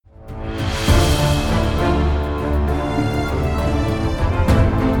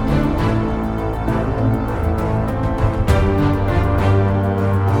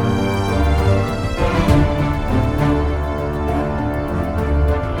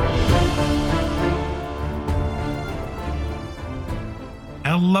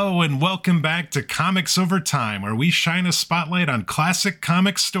Hello and welcome back to Comics Over Time, where we shine a spotlight on classic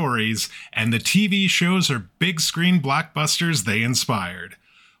comic stories and the TV shows or big screen blockbusters they inspired.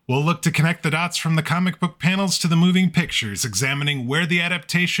 We'll look to connect the dots from the comic book panels to the moving pictures, examining where the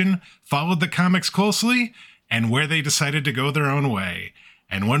adaptation followed the comics closely and where they decided to go their own way.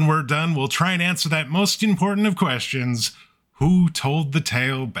 And when we're done, we'll try and answer that most important of questions: who told the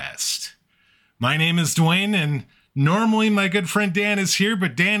tale best? My name is Dwayne, and normally my good friend Dan is here,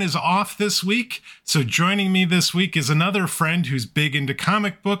 but Dan is off this week. So joining me this week is another friend who's big into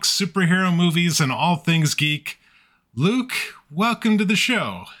comic books, superhero movies, and all things geek. Luke, welcome to the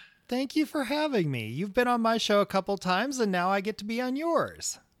show. Thank you for having me. You've been on my show a couple times, and now I get to be on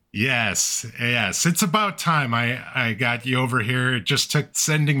yours. Yes. It's about time I got you over here. It just took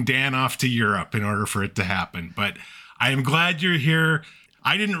sending Dan off to Europe in order for it to happen. But I am glad you're here.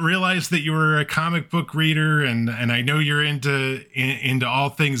 I didn't realize that you were a comic book reader, and I know you're into all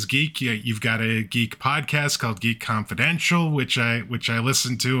things geek. You've got a geek podcast called Geek Confidential, which I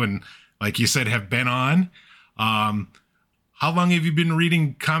listen to, and like you said, have been on. How long have you been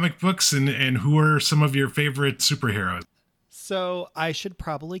reading comic books, and who are some of your favorite superheroes? So I should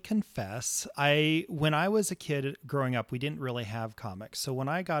probably confess, when I was a kid growing up, we didn't really have comics. So when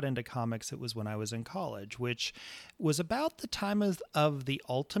I got into comics, it was when I was in college, which was about the time of the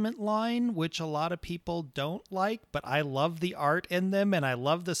Ultimate line, which a lot of people don't like, but I love the art in them and I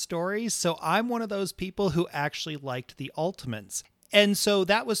love the stories. So I'm one of those people who actually liked the Ultimates. And so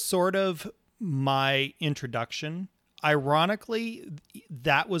that was sort of my introduction. Ironically,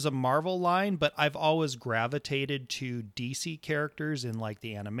 that was a Marvel line, but I've always gravitated to DC characters in like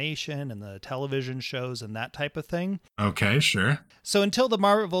the animation and the television shows and that type of thing. Okay, sure. So until the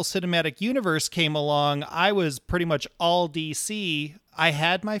Marvel Cinematic Universe came along, I was pretty much all DC. I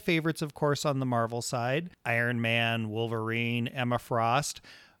had my favorites, of course, on the Marvel side: Iron Man, Wolverine, Emma Frost.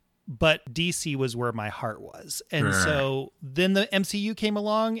 But DC was where my heart was. And so then the MCU came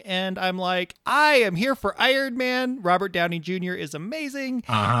along and I'm like, I am here for Iron Man. Robert Downey Jr. is amazing.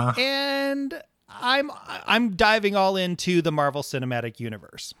 And I'm diving all into the Marvel Cinematic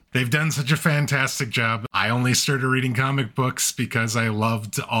Universe. They've done such a fantastic job. I only started reading comic books because I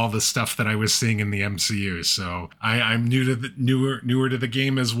loved all the stuff that I was seeing in the MCU. So I'm newer to the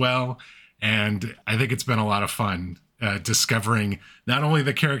game as well. And I think it's been a lot of fun. Discovering not only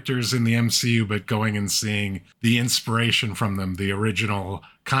the characters in the MCU, but going and seeing the inspiration from them, the original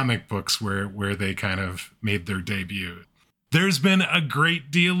comic books where they kind of made their debut. There's been a great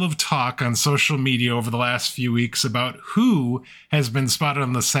deal of talk on social media over the last few weeks about who has been spotted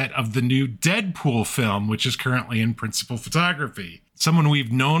on the set of the new Deadpool film, which is currently in principal photography. Someone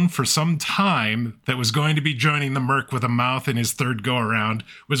we've known for some time that was going to be joining the Merc with a Mouth in his third go-around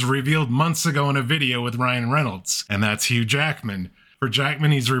was revealed months ago in a video with Ryan Reynolds, and that's Hugh Jackman. For Jackman,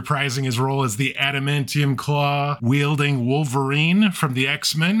 he's reprising his role as the adamantium claw-wielding Wolverine from the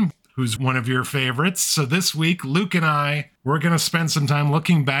X-Men, who's one of your favorites. So this week, Luke and we're going to spend some time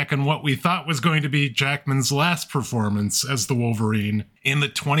looking back on what we thought was going to be Jackman's last performance as the Wolverine in the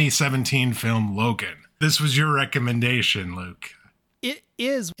 2017 film Logan. This was your recommendation, Luke. It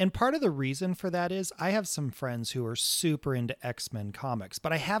is. And part of the reason for that is I have some friends who are super into X-Men comics,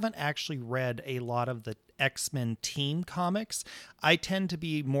 but I haven't actually read a lot of the X-Men team comics. I tend to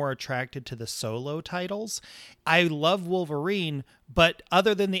be more attracted to the solo titles. I love Wolverine, but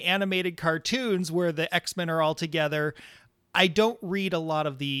other than the animated cartoons where the X-Men are all together, I don't read a lot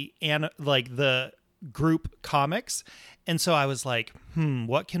of the group comics. And so I was like,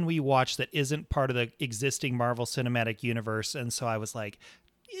 what can we watch that isn't part of the existing Marvel Cinematic Universe? And so I was like,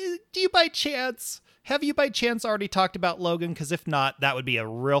 have you by chance already talked about Logan? Because if not, that would be a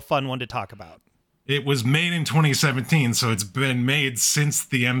real fun one to talk about. It was made in 2017, so it's been made since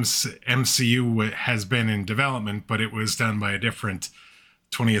the MCU has been in development, but it was done by a different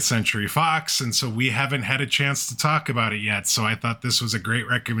 20th Century Fox, and so we haven't had a chance to talk about it yet. So I thought this was a great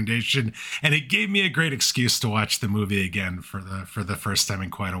recommendation, and it gave me a great excuse to watch the movie again for the first time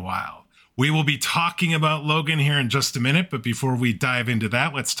in quite a while. We will be talking about Logan here in just a minute, but before we dive into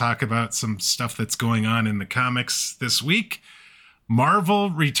that, let's talk about some stuff that's going on in the comics this week. Marvel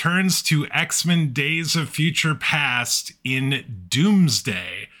returns to X-Men Days of Future Past in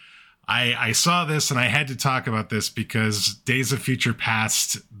Doomsday. I saw this and I had to talk about this because Days of Future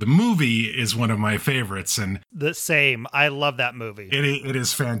Past, the movie, is one of my favorites. And the same. I love that movie. It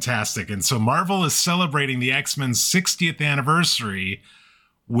is fantastic. And so Marvel is celebrating the X-Men's 60th anniversary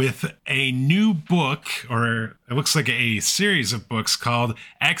with a new book, or it looks like a series of books called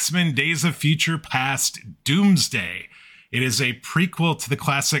X-Men Days of Future Past Doomsday. It is a prequel to the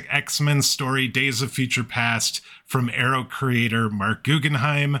classic X-Men story Days of Future Past from Arrow creator Mark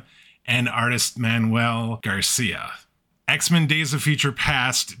Guggenheim and artist Manuel Garcia. X-Men Days of Future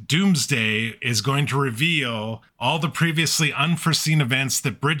Past Doomsday is going to reveal all the previously unforeseen events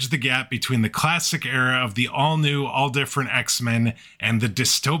that bridge the gap between the classic era of the all-new, all-different X-Men and the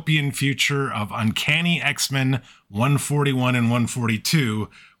dystopian future of Uncanny X-Men 141 and 142,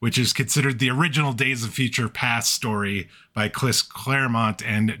 which is considered the original Days of Future Past story by Chris Claremont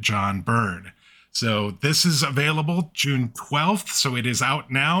and John Byrne. So this is available June 12th, so it is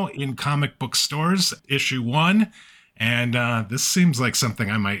out now in comic book stores, issue 1. And this seems like something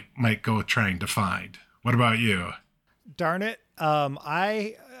I might go trying to find. What about you? Darn it.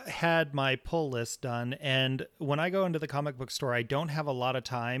 I had my pull list done, and when I go into the comic book store, I don't have a lot of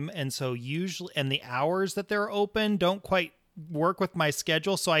time. And so usually, and the hours that they're open don't quite work with my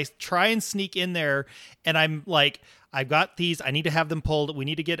schedule. So I try and sneak in there, and I'm like, I've got these, I need to have them pulled. We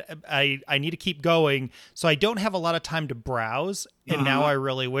need to get, I need to keep going. So I don't have a lot of time to browse. And now I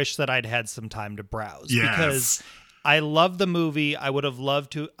really wish that I'd had some time to browse. Yes. Because I love the movie. I would love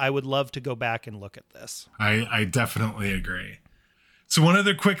to go back and look at this. I definitely agree. So one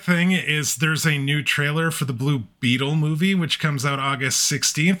other quick thing is there's a new trailer for the Blue Beetle movie, which comes out August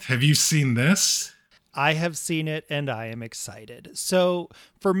 16th. Have you seen this? I have seen it, and I am excited. So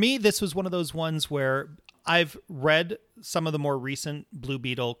for me, this was one of those ones where I've read some of the more recent Blue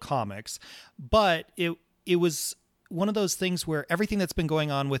Beetle comics, but it was one of those things where everything that's been going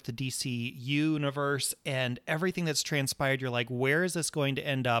on with the DC universe and everything that's transpired, you're like, where is this going to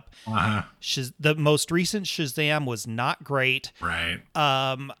end up? The most recent Shazam was not great. Right.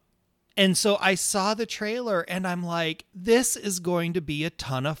 And so I saw the trailer and I'm like, this is going to be a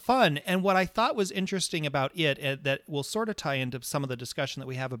ton of fun. And what I thought was interesting about it, and that will sort of tie into some of the discussion that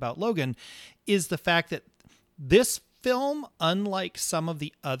we have about Logan, is the fact that this film, unlike some of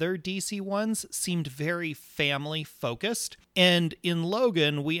the other DC ones, seemed very family focused. And in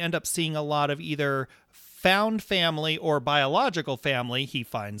Logan, we end up seeing a lot of either found family or biological family, he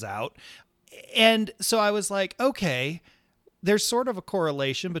finds out. And so I was like, okay, there's sort of a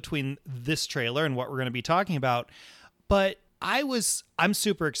correlation between this trailer and what we're going to be talking about. But I'm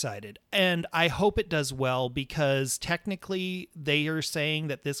super excited, and I hope it does well, because technically they are saying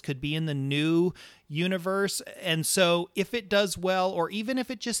that this could be in the new universe. And so if it does well, or even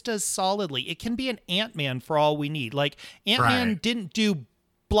if it just does solidly, it can be an Ant-Man for all we need. Like, Ant-Man didn't do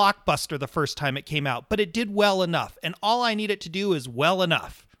blockbuster the first time it came out, but it did well enough. And all I need it to do is well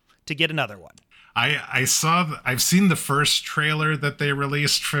enough to get another one. I've seen the first trailer that they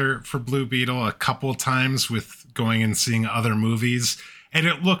released for Blue Beetle a couple times with going and seeing other movies, and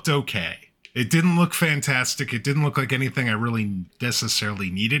it looked okay. It didn't look fantastic. It didn't look like anything I really necessarily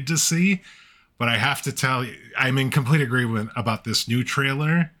needed to see, but I have to tell you, I'm in complete agreement about this new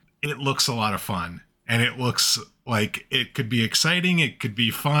trailer. It looks a lot of fun, and it looks like it could be exciting. It could be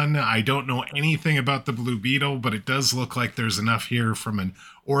fun. I don't know anything about the Blue Beetle, but it does look like there's enough here from an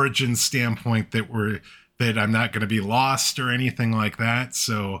origin standpoint that I'm not going to be lost or anything like that.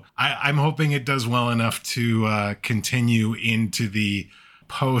 So I'm hoping it does well enough to continue into the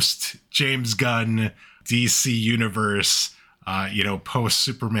post James Gunn DC universe, post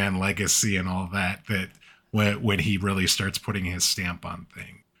Superman legacy and all that when he really starts putting his stamp on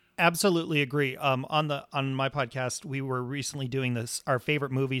things. Absolutely agree. On my podcast, we were recently doing this, our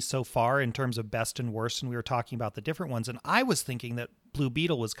favorite movies so far in terms of best and worst, and we were talking about the different ones. And I was thinking that Blue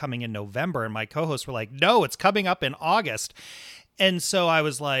Beetle was coming in November, and my co-hosts were like, no, it's coming up in August. And so I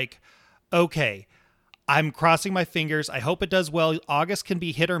was like, okay, I'm crossing my fingers. I hope it does well. August can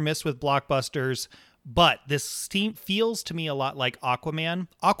be hit or miss with blockbusters, but this feels to me a lot like Aquaman.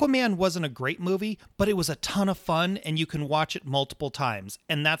 Aquaman wasn't a great movie, but it was a ton of fun, and you can watch it multiple times.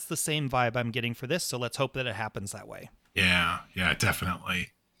 And that's the same vibe I'm getting for this, so let's hope that it happens that way. Yeah,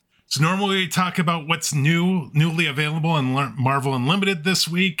 definitely. So normally we talk about what's newly available on Marvel Unlimited this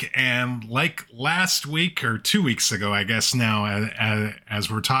week, and like last week or 2 weeks ago, I guess now, as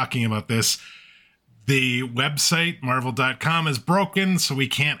we're talking about this, the website, marvel.com, is broken, so we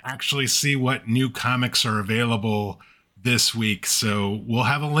can't actually see what new comics are available this week. So we'll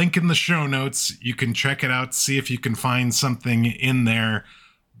have a link in the show notes. You can check it out, see if you can find something in there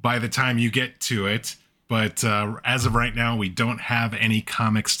by the time you get to it. But as of right now, we don't have any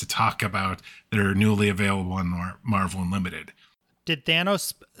comics to talk about that are newly available on Marvel Unlimited. Did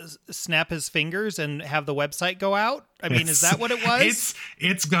Thanos snap his fingers and have the website go out? I mean, is that what it was?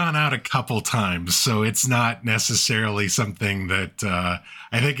 It's gone out a couple times, so it's not necessarily something that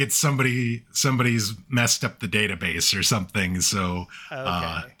I think it's somebody's messed up the database or something. So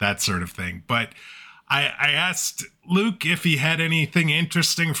that sort of thing. But I asked Luke if he had anything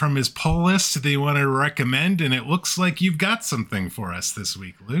interesting from his poll list that he wanted to recommend, and it looks like you've got something for us this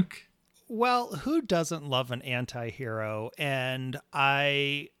week, Luke. Well, who doesn't love an anti-hero? And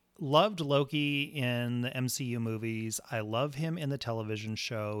I loved Loki in the MCU movies. I love him in the television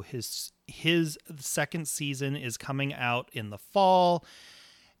show. His second season is coming out in the fall.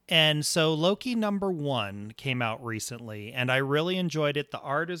 And so Loki #1 came out recently, and I really enjoyed it. The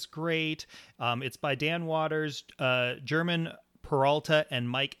art is great. It's by Dan Waters, German Peralta, and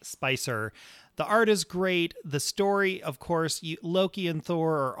Mike Spicer. The art is great. The story, of course, Loki and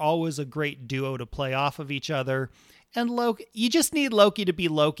Thor are always a great duo to play off of each other. And Loki, you just need Loki to be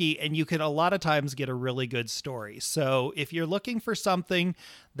Loki, and you can a lot of times get a really good story. So if you're looking for something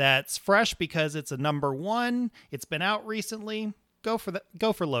that's fresh because it's a #1, it's been out recently, go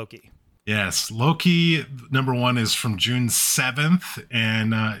for Loki. Yes, Loki #1 is from June 7th,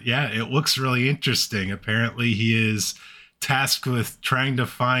 and it looks really interesting. Apparently, he is tasked with trying to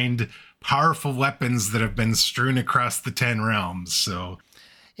find powerful weapons that have been strewn across the 10 realms. So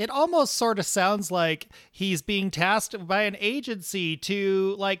it almost sort of sounds like he's being tasked by an agency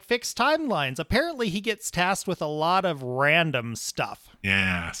to fix timelines. Apparently he gets tasked with a lot of random stuff.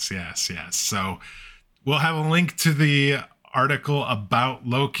 Yes. So we'll have a link to the article about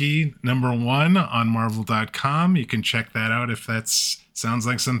Loki #1 on marvel.com. You can check that out if that sounds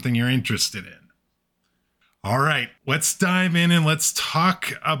like something you're interested in. All right, let's dive in and let's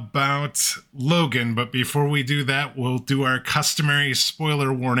talk about Logan. But before we do that, we'll do our customary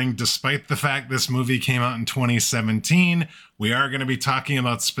spoiler warning. Despite the fact this movie came out in 2017, we are going to be talking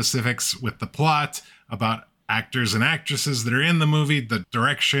about specifics with the plot, about actors and actresses that are in the movie, the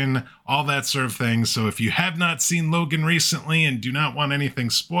direction, all that sort of thing. So if you have not seen Logan recently and do not want anything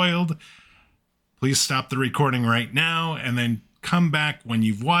spoiled, please stop the recording right now and then come back when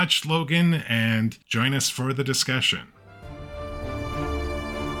you've watched Logan and join us for the discussion.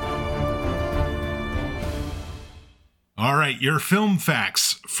 All right, your film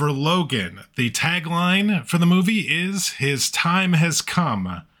facts for Logan. The tagline for the movie is "His time has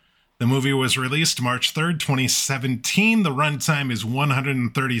come." The movie was released March 3rd, 2017. The runtime is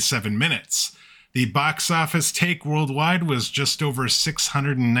 137 minutes. The box office take worldwide was just over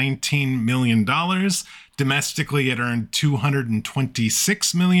 $619 million. Domestically, it earned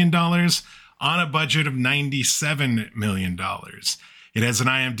 $226 million on a budget of $97 million. It has an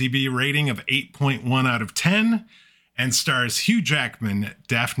IMDb rating of 8.1 out of 10 and stars Hugh Jackman,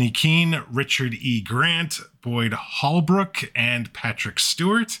 Daphne Keane, Richard E. Grant, Boyd Holbrook, and Patrick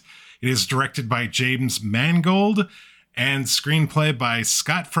Stewart. It is directed by James Mangold and screenplay by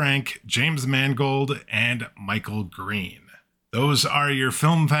Scott Frank, James Mangold, and Michael Green. Those are your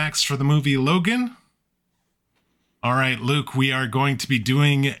film facts for the movie Logan. All right, Luke, we are going to be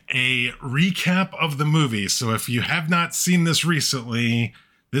doing a recap of the movie. So if you have not seen this recently,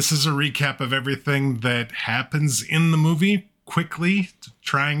 this is a recap of everything that happens in the movie quickly,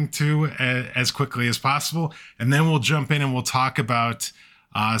 trying to as quickly as possible. And then we'll jump in and we'll talk about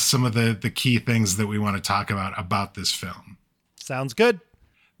some of the key things that we want to talk about this film. Sounds good.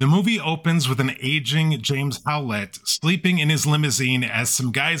 The movie opens with an aging James Howlett sleeping in his limousine as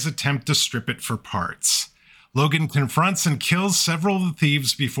some guys attempt to strip it for parts. Logan confronts and kills several of the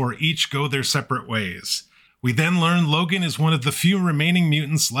thieves before each go their separate ways. We then learn Logan is one of the few remaining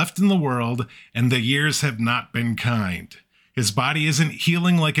mutants left in the world, and the years have not been kind. His body isn't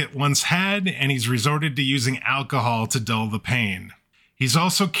healing like it once had, and he's resorted to using alcohol to dull the pain. He's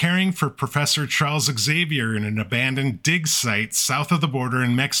also caring for Professor Charles Xavier in an abandoned dig site south of the border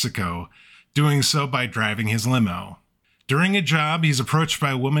in Mexico, doing so by driving his limo. During a job, he's approached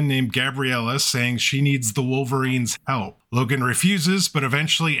by a woman named Gabriella saying she needs the Wolverine's help. Logan refuses, but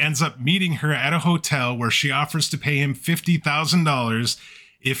eventually ends up meeting her at a hotel where she offers to pay him $50,000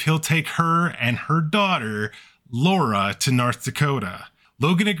 if he'll take her and her daughter, Laura, to North Dakota.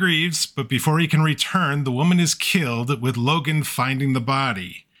 Logan agrees, but before he can return, the woman is killed, with Logan finding the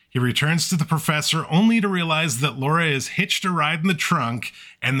body. He returns to the professor only to realize that Laura is hitched a ride in the trunk,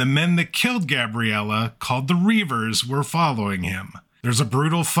 and the men that killed Gabriella, called the Reavers, were following him. There's a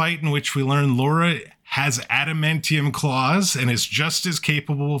brutal fight in which we learn Laura has adamantium claws and is just as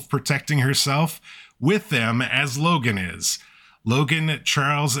capable of protecting herself with them as Logan is. Logan,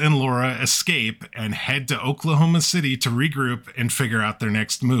 Charles, and Laura escape and head to Oklahoma City to regroup and figure out their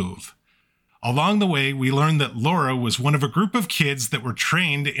next move. Along the way, we learn that Laura was one of a group of kids that were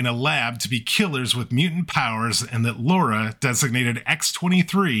trained in a lab to be killers with mutant powers, and that Laura, designated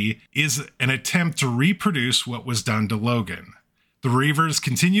X-23, is an attempt to reproduce what was done to Logan. The Reavers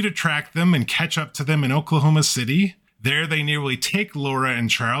continue to track them and catch up to them in Oklahoma City. There, they nearly take Laura and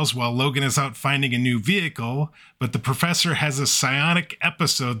Charles while Logan is out finding a new vehicle, but the professor has a psionic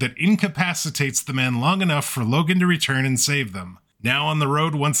episode that incapacitates the men long enough for Logan to return and save them. Now on the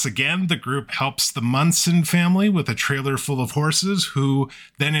road once again, the group helps the Munson family with a trailer full of horses, who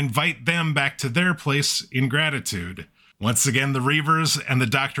then invite them back to their place in gratitude. Once again, the Reavers and the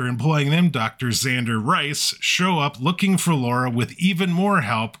doctor employing them, Dr. Xander Rice, show up looking for Laura with even more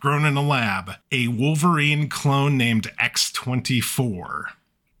help grown in a lab, a Wolverine clone named X-24.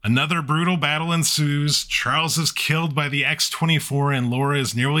 Another brutal battle ensues. Charles is killed by the X-24 and Laura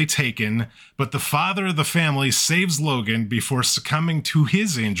is nearly taken, but the father of the family saves Logan before succumbing to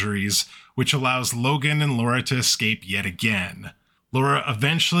his injuries, which allows Logan and Laura to escape yet again. Laura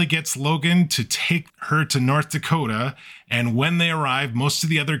eventually gets Logan to take her to North Dakota, and when they arrive, most of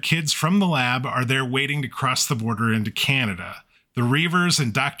the other kids from the lab are there waiting to cross the border into Canada. The Reavers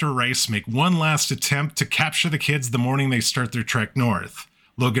and Dr. Rice make one last attempt to capture the kids the morning they start their trek north.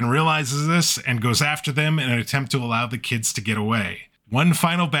 Logan realizes this and goes after them in an attempt to allow the kids to get away. One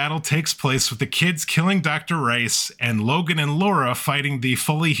final battle takes place with the kids killing Dr. Rice and Logan and Laura fighting the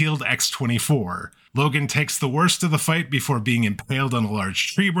fully healed X-24. Logan takes the worst of the fight before being impaled on a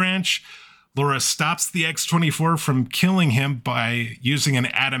large tree branch. Laura stops the X-24 from killing him by using an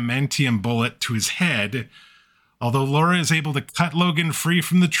adamantium bullet to his head. Although Laura is able to cut Logan free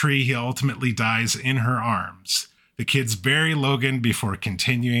from the tree, he ultimately dies in her arms. The kids bury Logan before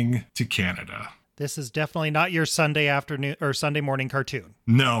continuing to Canada. This is definitely not your Sunday afternoon or Sunday morning cartoon.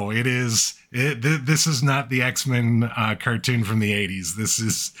 No, it is. This is not the X-Men cartoon from the 80s.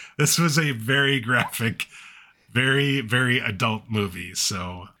 This was a very graphic, very, very adult movie.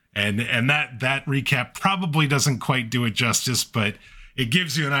 So, and that recap probably doesn't quite do it justice, but it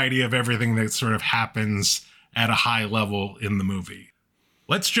gives you an idea of everything that sort of happens at a high level in the movie.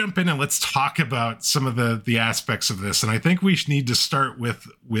 Let's jump in and let's talk about some of the aspects of this. And I think we need to start with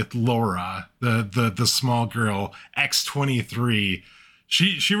Laura, the small girl, X-23.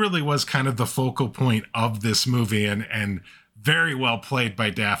 She really was kind of the focal point of this movie, and very well played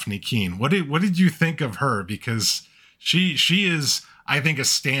by Daphne Keane. What did you think of her? Because she is, I think, a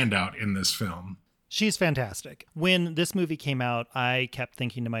standout in this film. She's fantastic. When this movie came out, I kept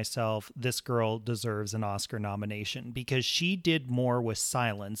thinking to myself, this girl deserves an Oscar nomination, because she did more with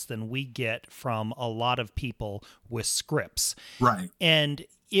silence than we get from a lot of people with scripts. Right. And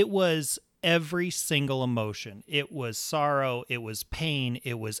it was every single emotion. It was sorrow, it was pain,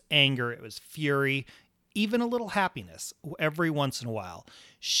 it was anger, it was fury, even a little happiness every once in a while.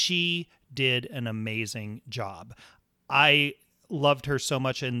 She did an amazing job. I loved her so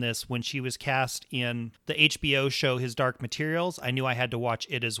much in this. When she was cast in the HBO show His Dark Materials, I knew I had to watch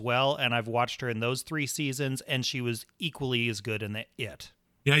it as well, and I've watched her in those 3 seasons, and she was equally as good in it.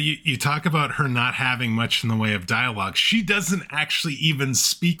 Yeah, you talk about her not having much in the way of dialogue. She doesn't actually even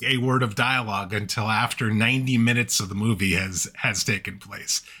speak a word of dialogue until after 90 minutes of the movie has taken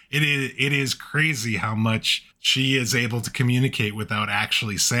place. It is crazy how much she is able to communicate without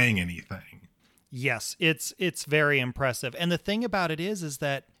actually saying anything. Yes, it's very impressive. And the thing about it is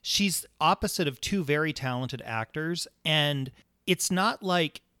that she's opposite of 2 very talented actors, and it's not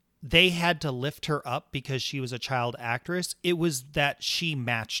like they had to lift her up because she was a child actress. It was that she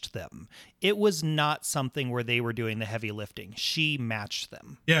matched them. It was not something where they were doing the heavy lifting. She matched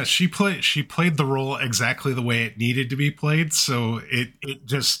them. Yeah, she played the role exactly the way it needed to be played, so it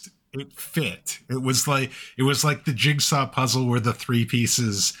fit. It was like the jigsaw puzzle where the 3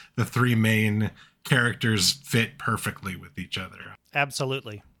 pieces, the 3 main characters fit perfectly with each other.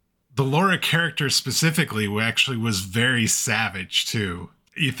 Absolutely. The Laura character specifically actually was very savage too.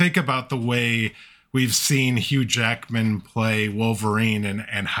 You think about the way we've seen Hugh Jackman play Wolverine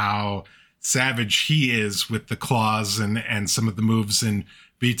and how savage he is with the claws and some of the moves, and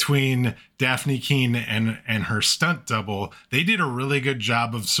between Daphne Keane and her stunt double, they did a really good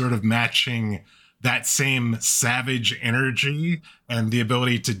job of sort of matching that same savage energy and the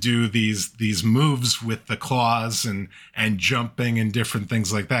ability to do these moves with the claws and jumping and different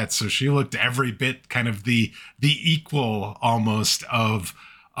things like that. So she looked every bit kind of the equal almost of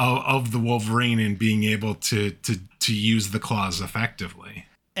the Wolverine in being able to use the claws effectively.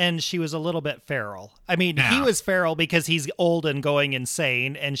 And she was a little bit feral. I mean, yeah. He was feral because he's old and going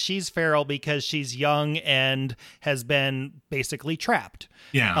insane, and she's feral because she's young and has been basically trapped.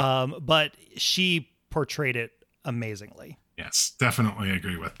 Yeah. But she portrayed it amazingly. Yes, definitely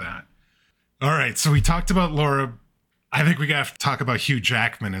agree with that. All right, so we talked about Laura. I think we got to talk about Hugh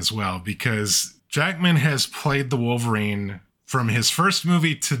Jackman as well, because Jackman has played the Wolverine from his first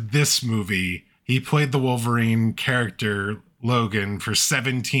movie to this movie. He played the Wolverine character Logan for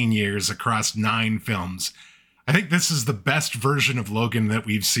 17 years across 9 films. I think this is the best version of Logan that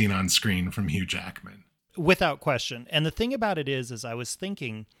we've seen on screen from Hugh Jackman. Without question. And the thing about it is I was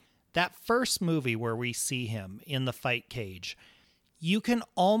thinking that first movie where we see him in the fight cage, you can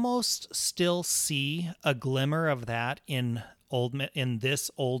almost still see a glimmer of that in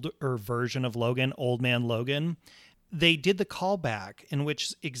this older version of Logan, Old Man Logan. They did the callback in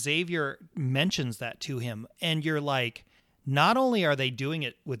which Xavier mentions that to him. And you're like, not only are they doing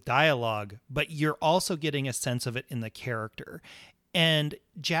it with dialogue, but you're also getting a sense of it in the character. And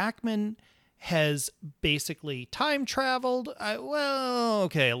Jackman has basically time traveled. A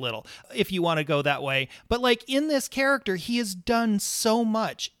little, if you want to go that way. But like in this character, he has done so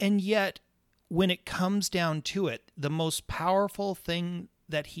much. And yet when it comes down to it, the most powerful thing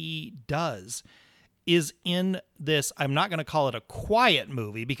that he does is in this, I'm not going to call it a quiet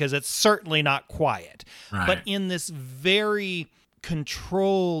movie because it's certainly not quiet, right, but in this very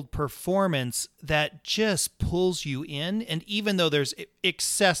controlled performance that just pulls you in. And even though there's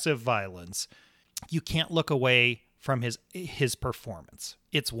excessive violence, you can't look away from his performance.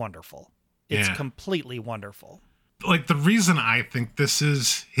 It's wonderful. It's completely wonderful. Like, the reason I think this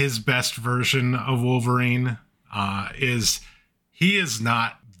is his best version of Wolverine is he is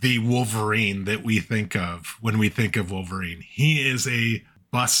not the Wolverine that we think of when we think of Wolverine. He is a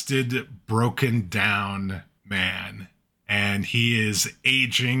busted, broken down man. And he is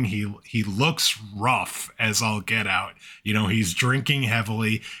aging. He looks rough as all get out. You know, he's drinking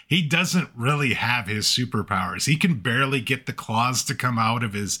heavily. He doesn't really have his superpowers. He can barely get the claws to come out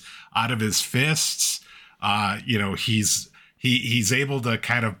of his fists. You know, he's able to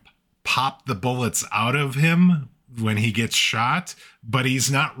kind of pop the bullets out of him when he gets shot, but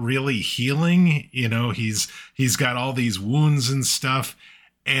he's not really healing. You know, he's got all these wounds and stuff.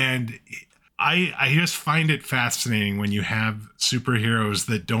 And I just find it fascinating when you have superheroes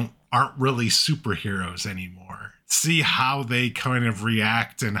that aren't really superheroes anymore. See how they kind of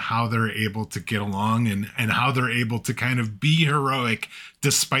react and how they're able to get along and how they're able to kind of be heroic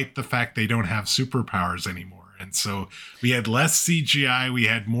despite the fact they don't have superpowers anymore. And so we had less CGI, we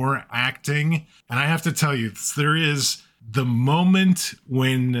had more acting. And I have to tell you, there is the moment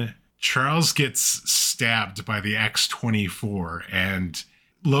when Charles gets stabbed by the X-24 and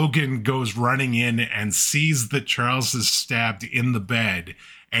Logan goes running in and sees that Charles is stabbed in the bed,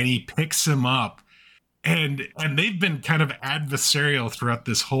 and he picks him up. And they've been kind of adversarial throughout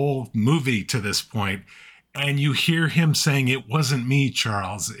this whole movie to this point. And you hear him saying, "It wasn't me,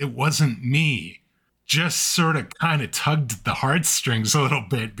 Charles. It wasn't me." Just sort of kind of tugged at the heartstrings a little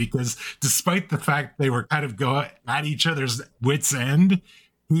bit, because despite the fact they were kind of going at each other's wits' end,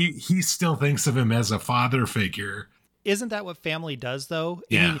 he still thinks of him as a father figure. Isn't that what family does, though?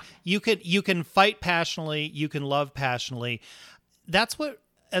 Yeah. I mean, you can fight passionately, you can love passionately. That's what,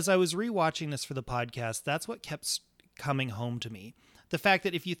 as I was rewatching this for the podcast, that's what kept coming home to me. The fact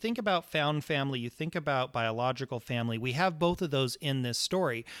that if you think about found family, you think about biological family, we have both of those in this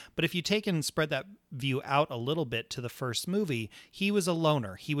story. But if you take and spread that view out a little bit to the first movie, he was a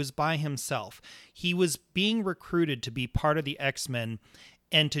loner. He was by himself. He was being recruited to be part of the X-Men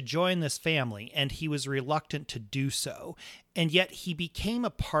and to join this family, and he was reluctant to do so. And yet he became a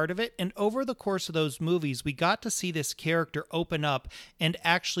part of it, and over the course of those movies, we got to see this character open up and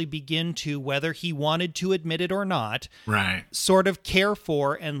actually begin to, whether he wanted to admit it or not, right, sort of care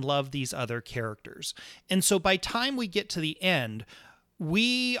for and love these other characters. And so by time we get to the end,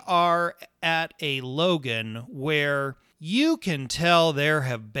 we are at a Logan where you can tell there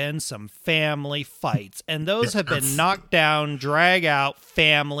have been some family fights, and those have been knocked down, drag out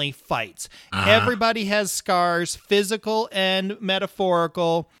family fights. Everybody has scars, physical and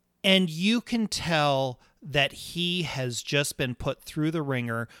metaphorical, and you can tell that he has just been put through the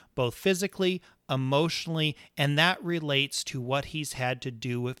ringer, both physically, emotionally, and that relates to what he's had to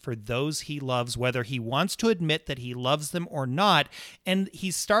do for those he loves, whether he wants to admit that he loves them or not. And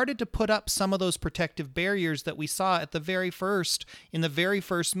he's started to put up some of those protective barriers that we saw in the very first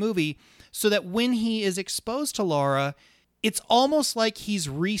movie, so that when he is exposed to Laura, it's almost like he's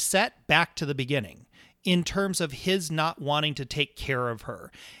reset back to the beginning in terms of his not wanting to take care of her.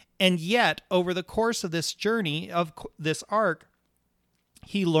 And yet, over the course of this journey, of this arc,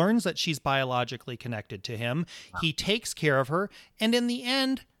 he learns that she's biologically connected to him. He takes care of her. And in the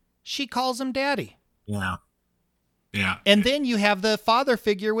end, she calls him daddy. Yeah. Yeah. And then you have the father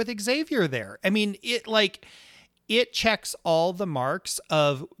figure with Xavier there. I mean, it checks all the marks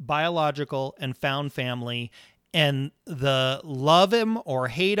of biological and found family and the love him or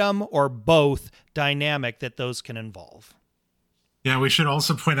hate him or both dynamic that those can involve. Yeah, we should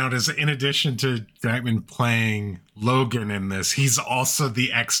also point out is in addition to Jackman playing Logan in this, he's also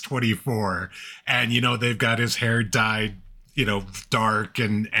the X-24. And, they've got his hair dyed, dark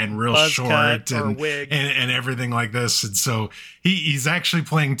and real Buzz short cut or and, wig. and everything like this. And so he's actually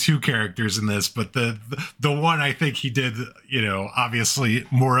playing two characters in this, but the one I think he did, obviously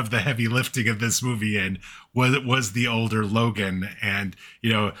more of the heavy lifting of this movie and was the older Logan. And,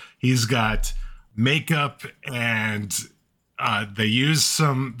 he's got makeup and they use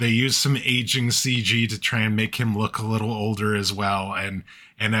some aging CG to try and make him look a little older as well, and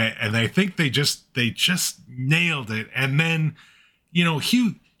I think they just nailed it. And then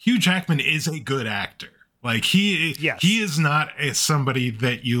Hugh Jackman is a good actor. Like he is not somebody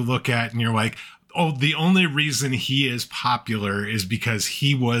that you look at and you're like, oh, the only reason he is popular is because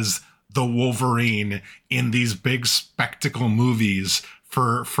he was the Wolverine in these big spectacle movies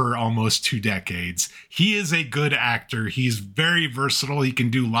for almost 2 decades. He is a good actor. He's very versatile. He can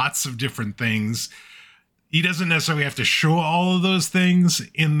do lots of different things. He doesn't necessarily have to show all of those things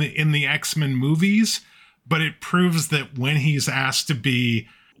in the X-Men movies, but it proves that when he's asked to do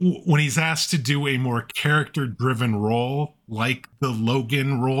a more character-driven role, like the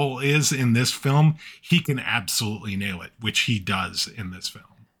Logan role is in this film, he can absolutely nail it, which he does in this film.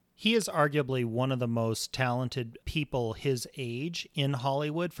 He is arguably one of the most talented people his age in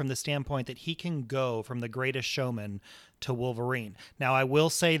Hollywood from the standpoint that he can go from The Greatest Showman to Wolverine. Now, I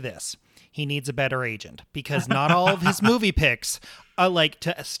will say this. He needs a better agent because not all of his movie picks like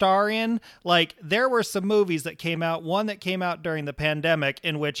to star in. Like there were some movies that came out, one that came out during the pandemic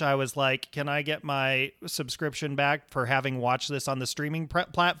in which I was like, can I get my subscription back for having watched this on the streaming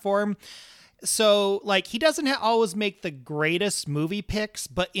platform? So, like, he doesn't always make the greatest movie picks,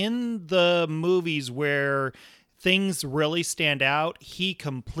 but in the movies where things really stand out, he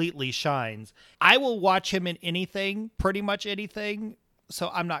completely shines. I will watch him in anything, pretty much anything, so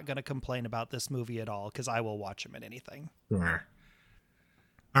I'm not going to complain about this movie at all, because I will watch him in anything. Sure.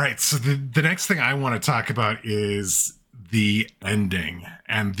 All right, so the next thing I want to talk about is the ending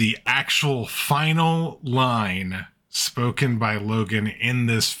and the actual final line spoken by Logan in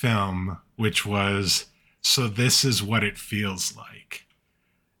this film, which was, "So this is what it feels like."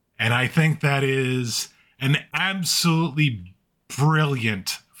 And I think that is an absolutely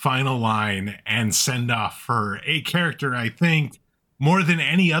brilliant final line and send off for a character. I think more than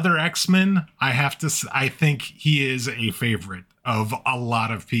any other X-Men, I think he is a favorite of a lot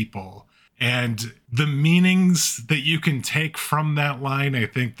of people. And the meanings that you can take from that line, I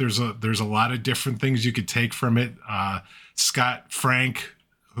think there's a lot of different things you could take from it. Scott Frank,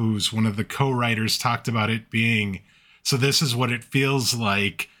 who's one of the co-writers, talked about it being, so this is what it feels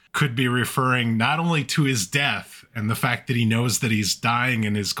like, could be referring not only to his death and the fact that he knows that he's dying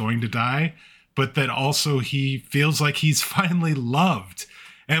and is going to die, but that also he feels like he's finally loved.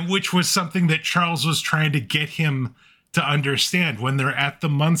 And which was something that Charles was trying to get him to understand when they're at the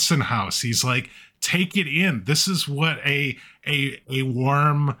Munson house. He's like, take it in. This is what a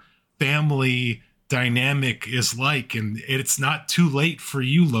warm family dynamic is like. And it's not too late for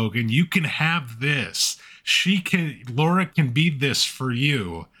you, Logan. You can have this. Laura can be this for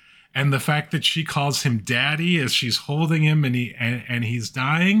you. And the fact that she calls him daddy as she's holding him and he's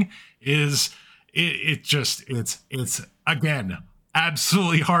dying is it's again,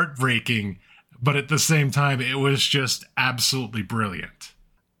 absolutely heartbreaking. But at the same time, it was just absolutely brilliant.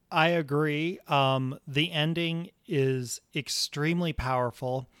 I agree. The ending is extremely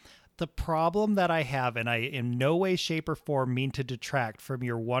powerful. The problem that I have, and I in no way, shape, or form mean to detract from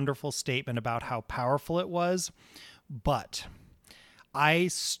your wonderful statement about how powerful it was, but I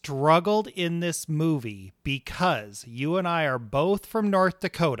struggled in this movie because you and I are both from North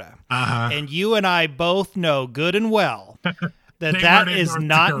Dakota, and you and I both know good and well that is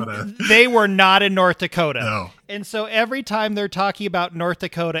not, they were not in North Dakota. No. And so every time they're talking about North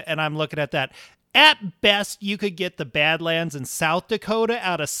Dakota and I'm looking at that, at best, you could get the Badlands in South Dakota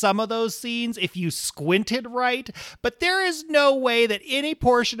out of some of those scenes if you squinted right, but there is no way that any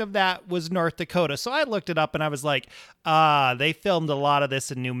portion of that was North Dakota. So I looked it up and I was like, they filmed a lot of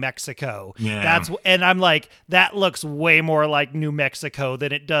this in New Mexico. Yeah. And I'm like, that looks way more like New Mexico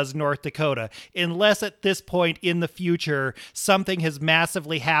than it does North Dakota. Unless at this point in the future, something has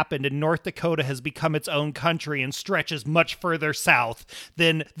massively happened and North Dakota has become its own country and stretches much further south,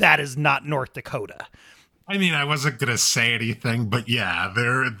 then that is not North Dakota. I mean, I wasn't going to say anything, but yeah,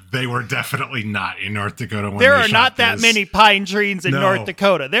 they were definitely not in North Dakota when there they are shot not that this. many pine trees in No. North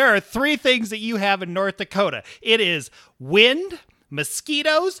Dakota. There are 3 things that you have in North Dakota. It is wind,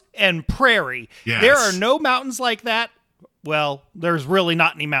 mosquitoes, and prairie. Yes. There are no mountains like that well, there's really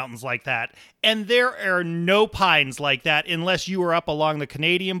not any mountains like that. And there are no pines like that unless you were up along the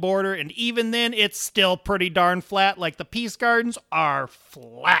Canadian border. And even then, it's still pretty darn flat. Like the Peace Gardens are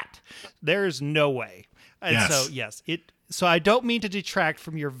flat. There's no way. And Yes. So I don't mean to detract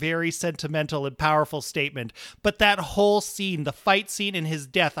from your very sentimental and powerful statement, but that whole scene, the fight scene and his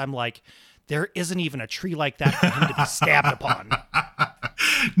death, I'm like, there isn't even a tree like that for him to be stabbed upon.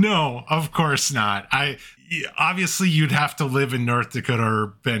 No, of course not. Obviously you'd have to live in North Dakota or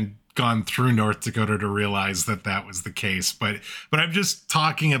been gone through North Dakota to realize that that was the case. But I'm just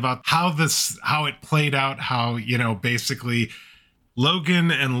talking about how it played out, how, basically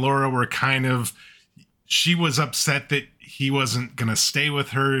Logan and Laura were she was upset that he wasn't going to stay with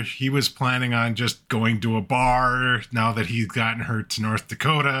her. He was planning on just going to a bar now that he'd gotten her to North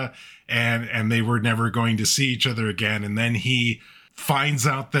Dakota, and they were never going to see each other again. And then he finds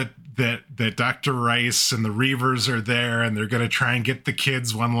out that Dr. Rice and the Reavers are there, and they're going to try and get the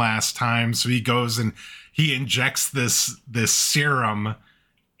kids one last time. So he goes and he injects this serum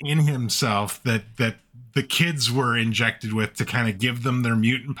in himself that the kids were injected with to kind of give them their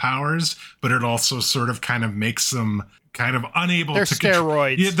mutant powers, but it also sort of kind of makes them kind of unable they're to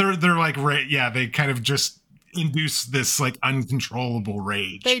steroids. Yeah, they're like, they kind of just induce this like uncontrollable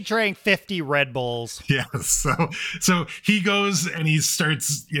rage. They drank 50 Red Bulls. Yeah, so he goes and he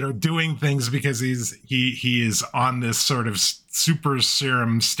starts, doing things because he is on this sort of super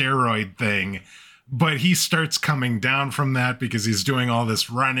serum steroid thing. But he starts coming down from that because he's doing all this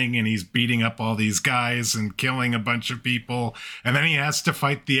running and he's beating up all these guys and killing a bunch of people. And then he has to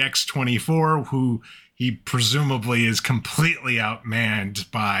fight the X-24, who he presumably is completely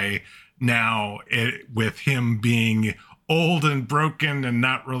outmanned by now, with him being old and broken and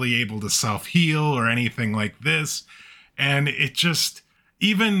not really able to self-heal or anything like this. And it just,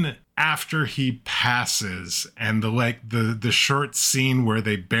 even after he passes, and the short scene where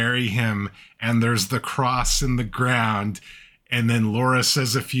they bury him and there's the cross in the ground, and then Laura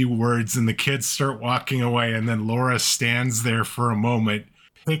says a few words and the kids start walking away, and then Laura stands there for a moment,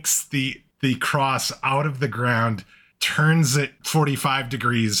 picks the cross out of the ground, turns it 45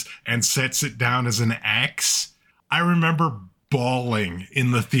 degrees and sets it down as an X. I remember bawling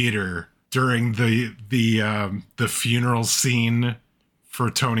in the theater during the funeral scene for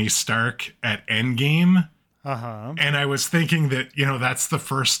Tony Stark at Endgame. Uh-huh. And I was thinking that, that's the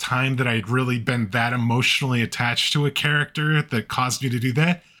first time that I'd really been that emotionally attached to a character that caused me to do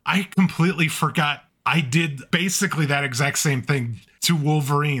that. I completely forgot I did basically that exact same thing to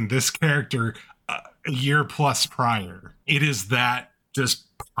Wolverine, this character, a year plus prior. It is that just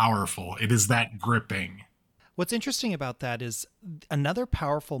powerful. It is that gripping. What's interesting about that is another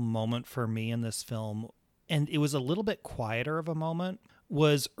powerful moment for me in this film, and it was a little bit quieter of a moment,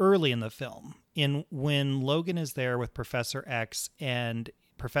 was early in the film, when Logan is there with Professor X, and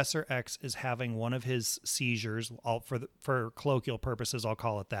Professor X is having one of his seizures, for colloquial purposes, I'll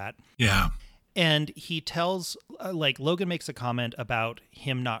call it that. Yeah. And he tells, Logan makes a comment about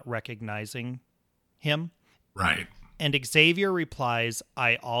him not recognizing him. Right. And Xavier replies,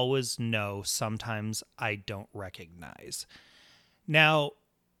 "I always know, sometimes I don't recognize." Now,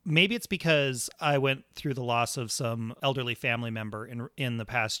 maybe it's because I went through the loss of some elderly family member in the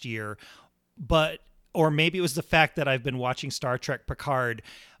past year, or maybe it was the fact that I've been watching Star Trek Picard,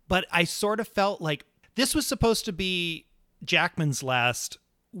 but I sort of felt like this was supposed to be Jackman's last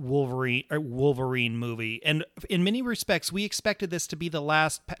Wolverine movie, and in many respects we expected this to be the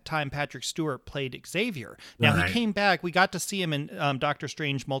last time Patrick Stewart played Xavier. Now He came back, we got to see him in Doctor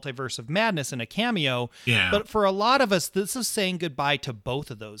Strange Multiverse of Madness in a cameo, but for a lot of us this is saying goodbye to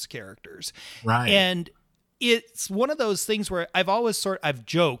both of those characters. Right. And it's one of those things where I've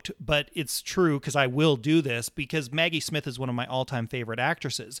joked, but it's true because I will do this, because Maggie Smith is one of my all-time favorite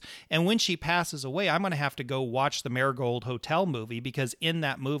actresses. And when she passes away, I'm going to have to go watch the Marigold Hotel movie, because in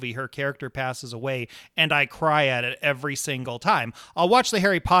that movie, her character passes away and I cry at it every single time. I'll watch the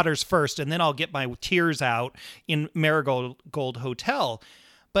Harry Potters first and then I'll get my tears out in Marigold Hotel.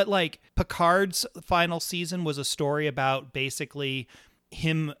 But Picard's final season was a story about basically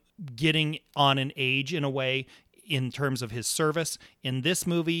him getting on an age in a way in terms of his service. In this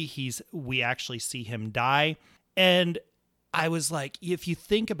movie, we actually see him die. And I was like, if you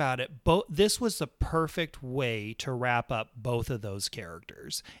think about it, this was the perfect way to wrap up both of those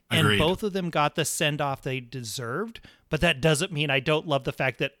characters. Agreed. And both of them got the send-off they deserved. But that doesn't mean I don't love the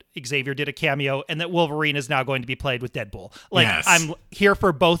fact that Xavier did a cameo and that Wolverine is now going to be played with Deadpool. Yes. I'm here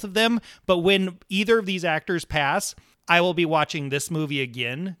for both of them. But when either of these actors pass, I will be watching this movie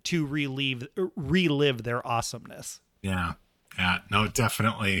again to relive their awesomeness. Yeah. No,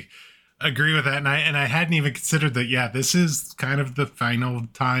 definitely. agree with that, and I hadn't even considered that. Yeah, this is kind of the final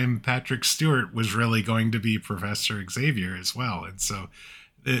time Patrick Stewart was really going to be Professor Xavier as well, and so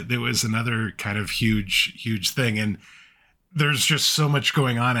there was another kind of huge thing. And there's just so much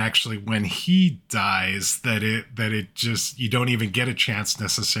going on actually when he dies that it just, you don't even get a chance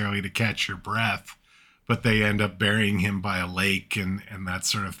necessarily to catch your breath, but they end up burying him by a lake and that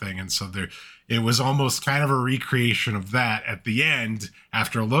sort of thing. And so it was almost kind of a recreation of that at the end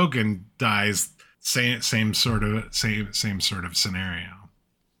after Logan dies. Same sort of scenario.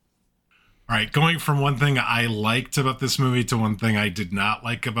 All right, going from one thing I liked about this movie to one thing I did not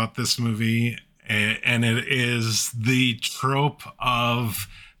like about this movie, and it is the trope of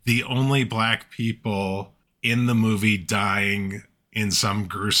the only black people in the movie dying in some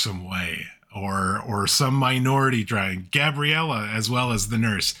gruesome way, or some minority dying. Gabriella, as well as the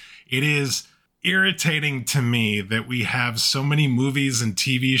nurse. It is irritating to me that we have so many movies and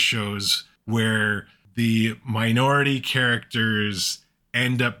TV shows where the minority characters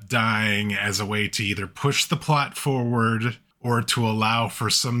end up dying as a way to either push the plot forward or to allow for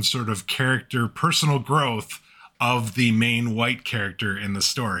some sort of character personal growth of the main white character in the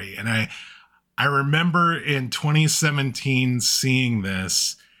story. And I remember in 2017 seeing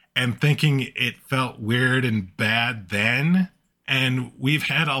this and thinking it felt weird and bad then. And we've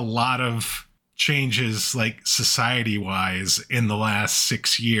had a lot of changes, like society-wise, in the last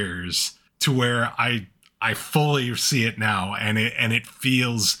 6 years to where I fully see it now, and it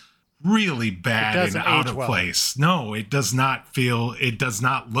feels really bad and out of place. No, it does not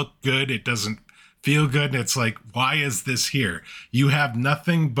look good. It doesn't feel good. And it's like, why is this here? You have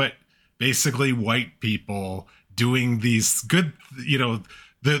nothing but basically white people doing these good,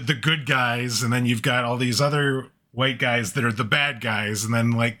 the good guys. And then you've got all these other white guys that are the bad guys. And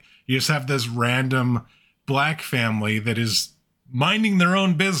then like, you just have this random black family that is minding their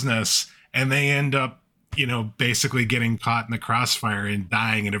own business, and they end up, basically getting caught in the crossfire and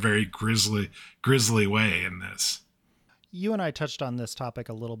dying in a very grisly way in this. You and I touched on this topic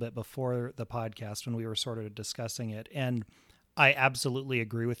a little bit before the podcast when we were sort of discussing it, and I absolutely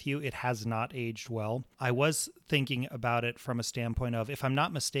agree with you. It has not aged well. I was thinking about it from a standpoint of, if I'm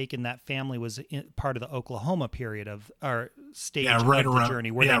not mistaken, that family was part of the Oklahoma period of our stage of the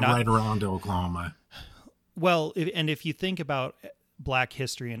journey. Right around Oklahoma. Well, if you think about Black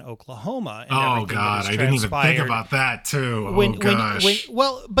history in Oklahoma. And oh God, I didn't even think about that too.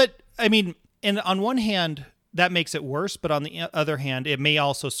 But I mean, and on one hand, that makes it worse, but on the other hand, it may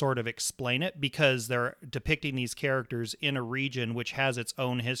also sort of explain it, because they're depicting these characters in a region which has its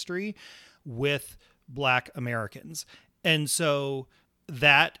own history with Black Americans. And so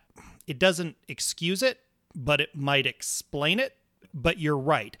that, it doesn't excuse it, but it might explain it. But you're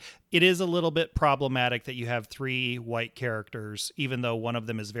right. It is a little bit problematic that you have 3 white characters, even though one of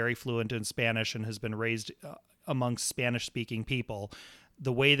them is very fluent in Spanish and has been raised amongst Spanish-speaking people.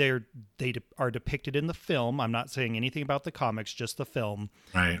 The way they are depicted in the film, I'm not saying anything about the comics, just the film.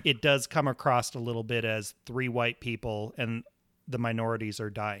 Right. It does come across a little bit as 3 white people and the minorities are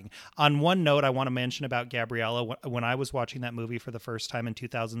dying. On one note, I want to mention about Gabriella. When I was watching that movie for the first time in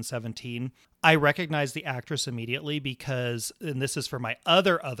 2017, I recognized the actress immediately because, and this is for my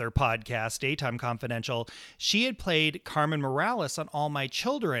other podcast, Daytime Confidential, she had played Carmen Morales on All My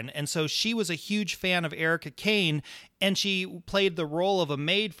Children. And so she was a huge fan of Erica Kane, and she played the role of a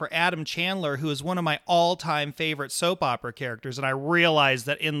maid for Adam Chandler, who is one of my all-time favorite soap opera characters. And I realized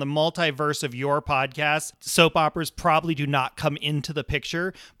that in the multiverse of your podcast, soap operas probably do not come into the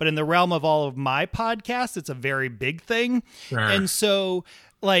picture, but in the realm of all of my podcasts, it's a very big thing. Sure. And so,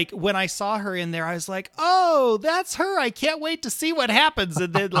 like, when I saw her in there, I was like, oh, that's her. I can't wait to see what happens.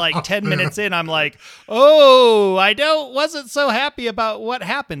 And then like 10 minutes in, I'm like, oh, wasn't so happy about what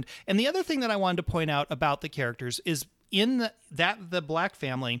happened. And the other thing that I wanted to point out about the characters is in the Black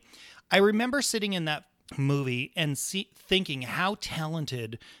family, I remember sitting in that movie and thinking how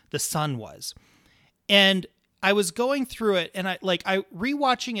talented the son was. And I was going through it, and I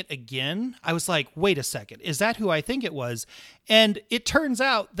rewatching it again, I was like, wait a second, is that who I think it was? And it turns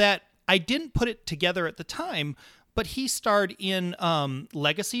out that I didn't put it together at the time, but he starred in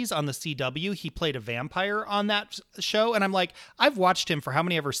Legacies on the CW. He played a vampire on that show, and I'm like, I've watched him for how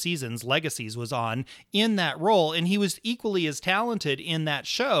many ever seasons Legacies was on in that role, and he was equally as talented in that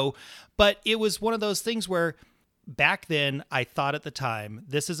show. But it was one of those things where back then, I thought at the time,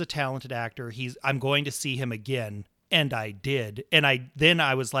 this is a talented actor. I'm going to see him again. And I did. And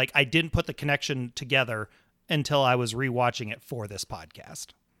I was like, I didn't put the connection together until I was rewatching it for this podcast.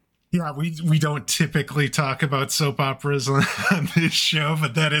 Yeah, we don't typically talk about soap operas on this show,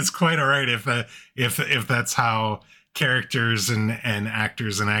 but that is quite all right if that's how characters and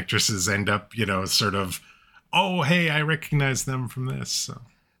actors and actresses end up, sort of, oh, hey, I recognize them from this. So.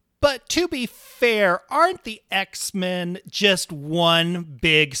 But to be fair, aren't the X-Men just one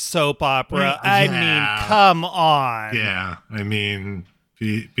big soap opera? Yeah. I mean, come on. Yeah, I mean,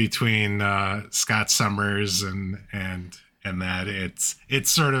 between Scott Summers and that,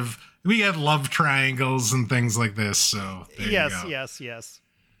 it's sort of, we had love triangles and things like this. So there you go. Yes.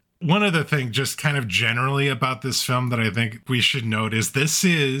 One other thing, just kind of generally about this film that I think we should note is this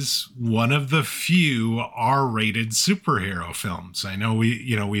is one of the few R-rated superhero films. I know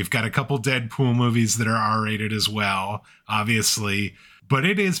we've got a couple Deadpool movies that are R-rated as well, obviously, but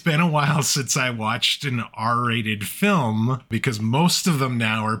it has been a while since I watched an R-rated film because most of them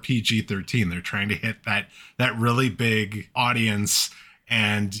now are PG-13. They're trying to hit that really big audience,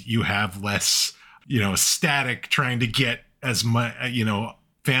 and you have less, static trying to get as much,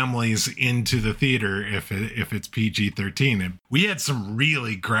 families into the theater if it's PG-13. And we had some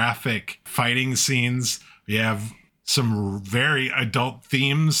really graphic fighting scenes. We have some very adult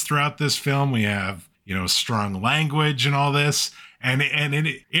themes throughout this film. We have, strong language and all this. And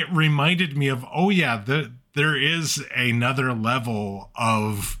it reminded me of, oh yeah, there is another level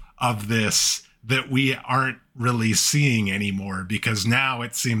of this that we aren't really seeing anymore, because now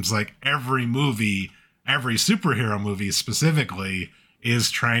it seems like every superhero movie specifically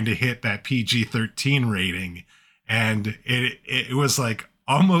is trying to hit that PG-13 rating. And it was like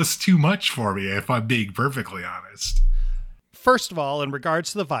almost too much for me, if I'm being perfectly honest. First of all, in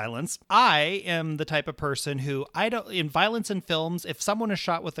regards to the violence, I am the type of person who in violence in films, if someone is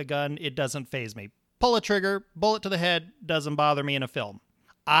shot with a gun, it doesn't faze me. Pull a trigger, bullet to the head, doesn't bother me in a film.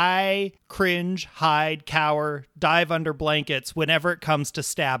 I cringe, hide, cower, dive under blankets whenever it comes to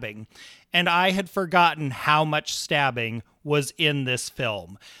stabbing. And I had forgotten how much stabbing was in this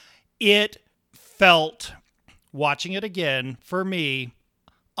film. It felt, watching it again, for me,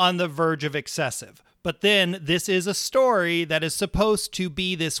 on the verge of excessive. But then this is a story that is supposed to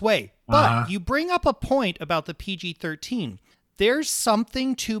be this way. But you bring up a point about the PG-13. There's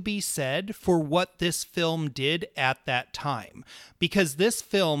something to be said for what this film did at that time, because this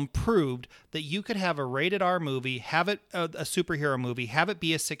film proved that you could have a rated R movie, have it a superhero movie, have it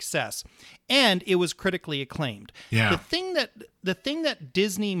be a success, and it was critically acclaimed. Yeah. The thing that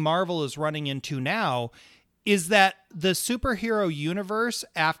Disney Marvel is running into now is that the superhero universe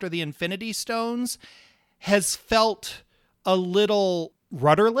after the Infinity Stones has felt a little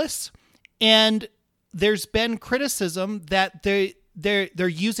rudderless, and there's been criticism that they're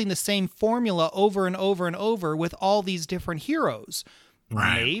using the same formula over and over and over with all these different heroes.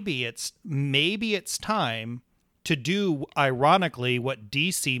 Right. Maybe it's time to do, ironically, what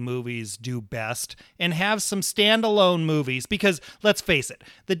DC movies do best and have some standalone movies, because let's face it,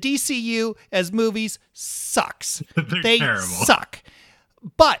 the DCU as movies sucks. They terrible. Suck.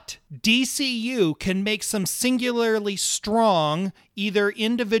 But DCU can make some singularly strong either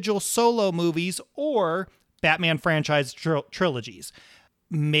individual solo movies or Batman franchise trilogies.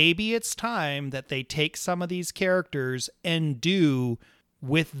 Maybe it's time that they take some of these characters and do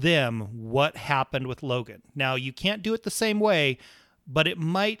with them what happened with Logan. Now, you can't do it the same way, but it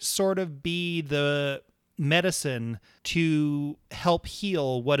might sort of be the medicine to help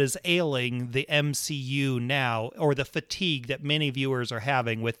heal what is ailing the MCU now, or the fatigue that many viewers are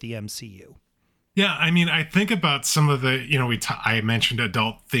having with the MCU. Yeah, I mean, I think about some of the, I mentioned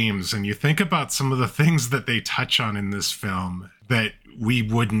adult themes, and you think about some of the things that they touch on in this film that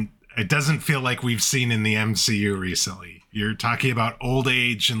it doesn't feel like we've seen in the MCU recently. You're talking about old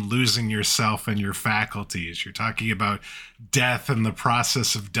age and losing yourself and your faculties. You're talking about death and the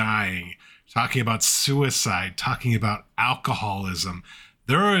process of dying. Talking about suicide, talking about alcoholism.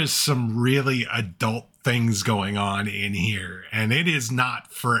 There is some really adult things going on in here, and it is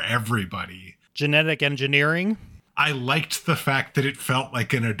not for everybody. Genetic engineering? I liked the fact that it felt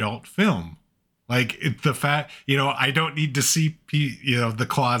like an adult film. Like the fact, I don't need to see, the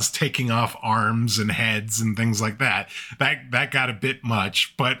claws taking off arms and heads and things like that. That got a bit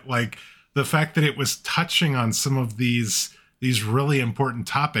much, but like the fact that it was touching on some of these really important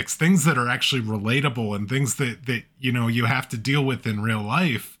topics, things that are actually relatable and things that you have to deal with in real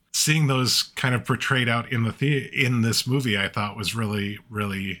life. Seeing those kind of portrayed out in this movie, I thought was really,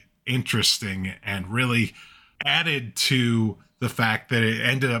 really interesting and really added to the fact that it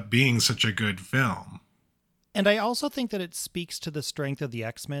ended up being such a good film. And I also think that it speaks to the strength of the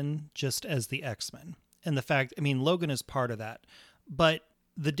X-Men just as the X-Men. And the fact, Logan is part of that. But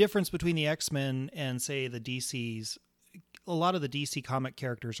the difference between the X-Men and, say, the DC's, a lot of the DC comic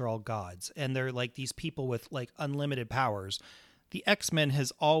characters are all gods, and they're like these people with like unlimited powers. the X-Men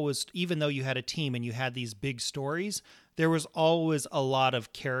has always, even though you had a team and you had these big stories, there was always a lot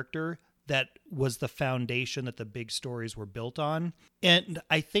of character that was the foundation that the big stories were built on. And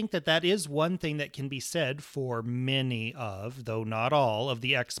I think that that is one thing that can be said for many of, though not all, of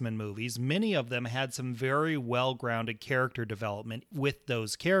the X-Men movies. Many of them had some very well-grounded character development with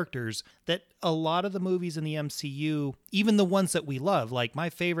those characters that a lot of the movies in the MCU, even the ones that we love, like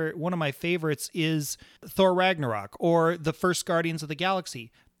one of my favorites is Thor Ragnarok or the first Guardians of the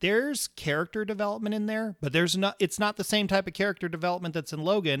Galaxy. There's character development in there, but it's not the same type of character development that's in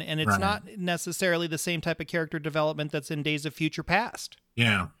Logan, and it's not necessarily the same type of character development that's in Days of Future Past.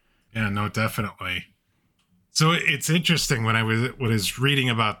 Yeah. Yeah, no, definitely. So it's interesting when I was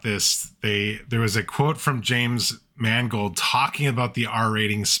reading about this, there was a quote from James Mangold talking about the R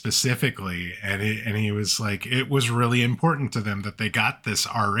rating specifically, and he was like, it was really important to them that they got this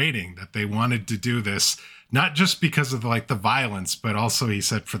R rating, that they wanted to do this, not just because of like the violence, but also, he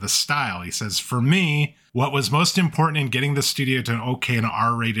said, for the style. He says, for me, what was most important in getting the studio to an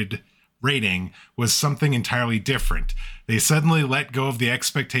R-rated rating was something entirely different. They suddenly let go of the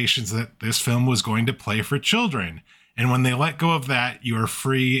expectations that this film was going to play for children. And when they let go of that, you are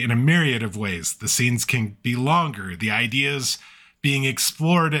free in a myriad of ways. The scenes can be longer, the ideas being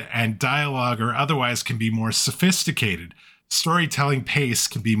explored and dialogue or otherwise can be more sophisticated. Storytelling pace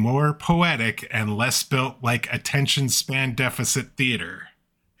can be more poetic and less built like attention span deficit theater.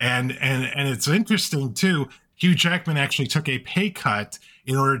 And it's interesting too, Hugh Jackman actually took a pay cut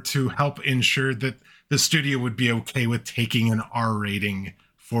in order to help ensure that the studio would be okay with taking an R rating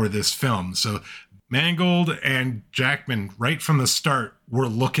for this film. So Mangold and Jackman, right from the start, were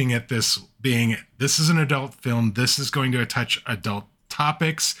looking at this is an adult film. This is going to touch adult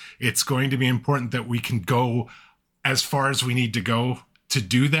topics. It's going to be important that we can go as far as we need to go to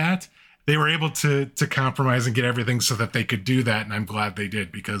do that. They were able to compromise and get everything so that they could do that. And I'm glad they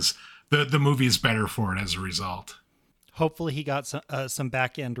did, because the movie is better for it as a result. Hopefully he got some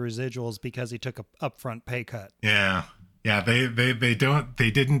back end residuals because he took a upfront pay cut. Yeah. Yeah. They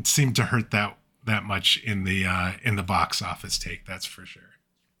didn't seem to hurt that much in the box office take. That's for sure.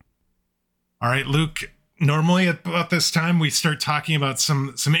 All right, Luke, normally at about this time, we start talking about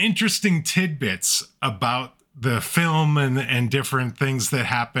some interesting tidbits about the film and different things that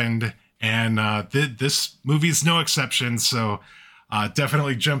happened, and this movie's no exception, so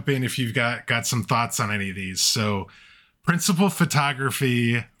definitely jump in if you've got some thoughts on any of these. So principal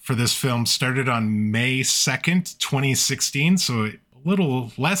photography for this film started on May 2nd, 2016, so a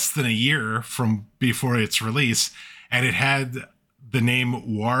little less than a year from before its release, and it had the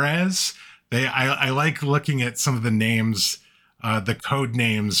name Juarez. I like looking at some of the names, the code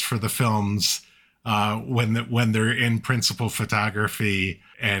names for the films when they're in principal photography,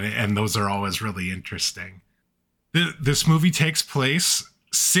 and those are always really interesting. This movie takes place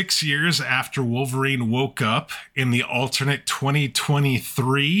 6 years after Wolverine woke up in the alternate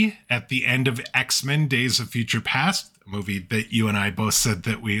 2023 at the end of X-Men Days of Future Past, a movie that you and I both said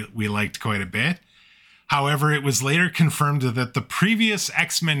that we liked quite a bit. However, it was later confirmed that the previous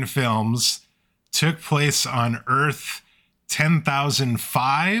X-Men films took place on Earth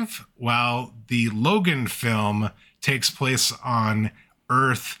 10,005, while the Logan film takes place on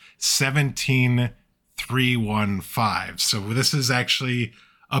Earth 17,315. So this is actually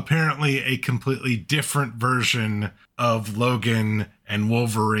apparently a completely different version of Logan and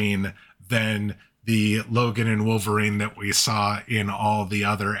Wolverine than the Logan and Wolverine that we saw in all the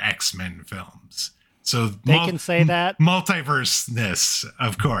other X-Men films. So they can say that. Multiverse-ness,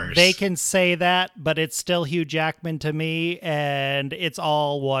 of course. They can say that, but it's still Hugh Jackman to me, and it's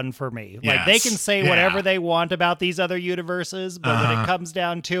all one for me. Yes. Like, they can say whatever they want about these other universes, but when it comes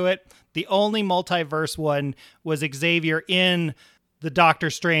down to it, the only multiverse one was Xavier in the Doctor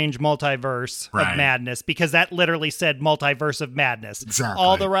Strange multiverse of madness, because that literally said multiverse of madness. Exactly.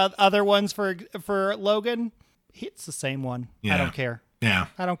 All the other ones for Logan, it's the same one. Yeah. I don't care. Yeah.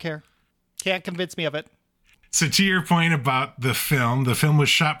 I don't care. Can't convince me of it. So to your point about the film was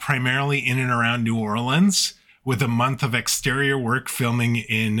shot primarily in and around New Orleans, with a month of exterior work filming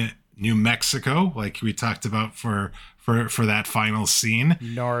in New Mexico, like we talked about for that final scene.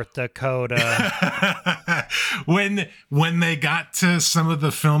 North Dakota. When they got to some of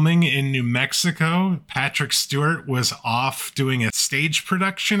the filming in New Mexico, Patrick Stewart was off doing a stage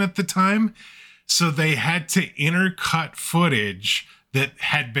production at the time, so they had to intercut footage that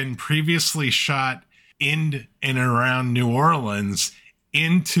had been previously shot in and around New Orleans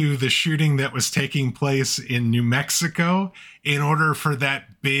into the shooting that was taking place in New Mexico in order for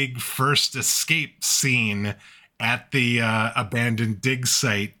that big first escape scene at the abandoned dig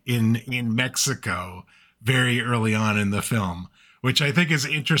site in Mexico very early on in the film. which I think is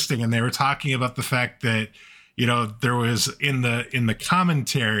interesting. And they were talking about the fact that, there was in the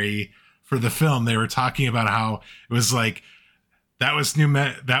commentary for the film, they were talking about how it was like, that was New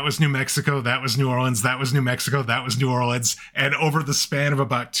Mexico, that was New Orleans, that was New Mexico, that was New Orleans. And over the span of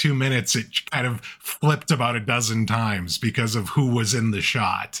about 2 minutes, it kind of flipped about a dozen times because of who was in the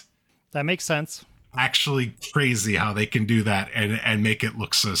shot. That makes sense. Actually crazy how they can do that and make it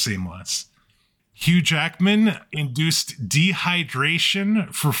look so seamless. Hugh Jackman induced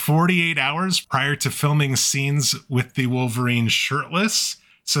dehydration for 48 hours prior to filming scenes with the Wolverine shirtless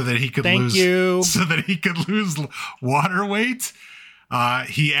so that he could lose water weight.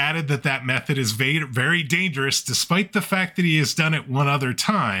 He added that method is very dangerous, despite the fact that he has done it one other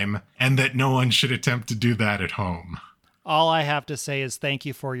time, and that no one should attempt to do that at home. All I have to say is thank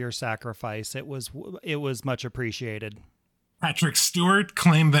you for your sacrifice. It was much appreciated. Patrick Stewart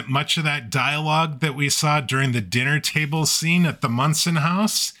claimed that much of that dialogue that we saw during the dinner table scene at the Munson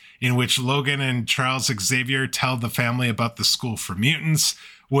house, in which Logan and Charles Xavier tell the family about the School for Mutants,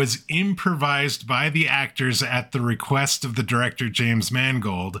 was improvised by the actors at the request of the director James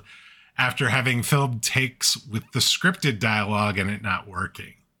Mangold, after having filmed takes with the scripted dialogue and it not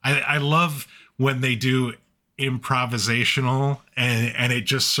working. I love when they do improvisational and it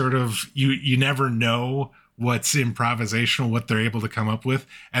just sort of, you never know what's improvisational, what they're able to come up with.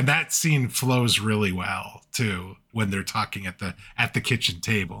 And that scene flows really well too, when they're talking at the kitchen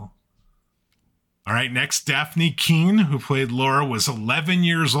table. All right, next, Daphne Keane, who played Laura, was 11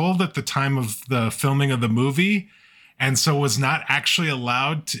 years old at the time of the filming of the movie, and so was not actually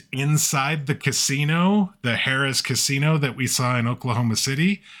allowed inside the casino, the Harrah's Casino that we saw in Oklahoma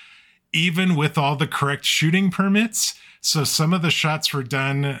City, even with all the correct shooting permits. So some of the shots were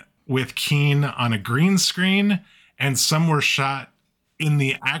done with Keane on a green screen, and some were shot in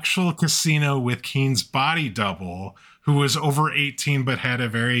the actual casino with Keane's body double, who was over 18 but had a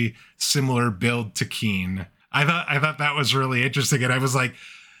very similar build to Keane. I thought that was really interesting, and I was like,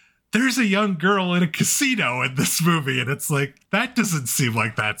 there's a young girl in a casino in this movie, and it's like, that doesn't seem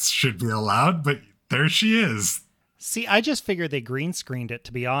like that should be allowed, but there she is. See, I just figured they green screened it,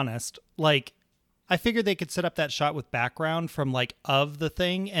 to be honest. Like, I figured they could set up that shot with background from of the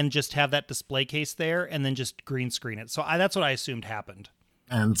thing and just have that display case there and then just green screen it. So that's what I assumed happened.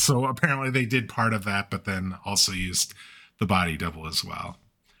 And so apparently they did part of that, but then also used the body double as well.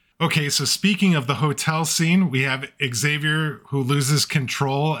 Okay, so speaking of the hotel scene, we have Xavier who loses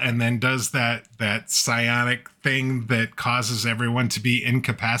control and then does that psionic thing that causes everyone to be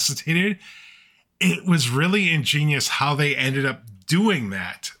incapacitated. It was really ingenious how they ended up doing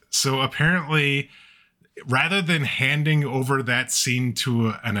that. So apparently, rather than handing over that scene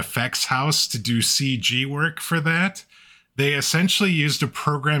to an effects house to do CG work for that, they essentially used a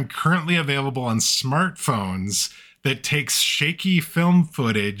program currently available on smartphones that takes shaky film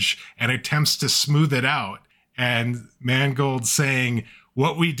footage and attempts to smooth it out. And Mangold saying,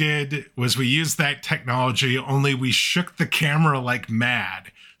 what we did was we used that technology, only we shook the camera like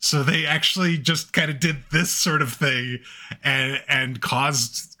mad. So they actually just kind of did this sort of thing and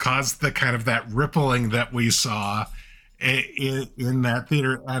caused the kind of that rippling that we saw in that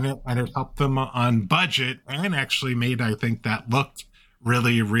theater, and it helped them on budget and actually made, I think, that looked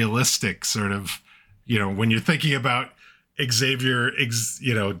really realistic, sort of, when you're thinking about Xavier,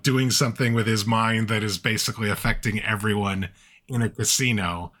 doing something with his mind that is basically affecting everyone in a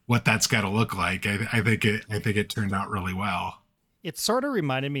casino, what that's got to look like. I think it turned out really well. It sort of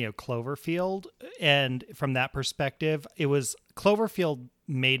reminded me of Cloverfield, and from that perspective, Cloverfield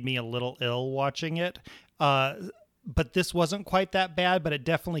made me a little ill watching it. But this wasn't quite that bad, but it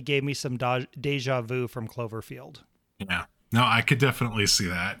definitely gave me some deja vu from Cloverfield. Yeah, no, I could definitely see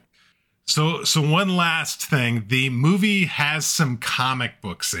that. So one last thing, the movie has some comic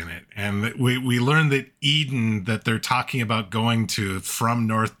books in it. And we learned that Eden, that they're talking about going to from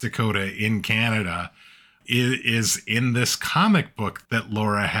North Dakota in Canada, is in this comic book that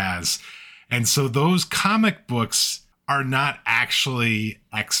Laura has. And so those comic books are not actually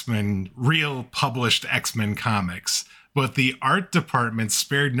X-Men, real published X-Men comics, but the art department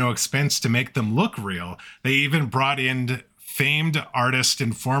spared no expense to make them look real. They even brought in famed artist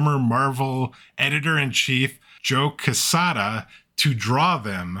and former Marvel editor-in-chief Joe Quesada to draw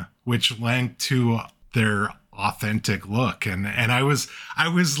them, which lent to their authentic look. And I was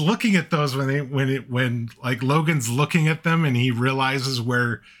looking at those when Logan's looking at them and he realizes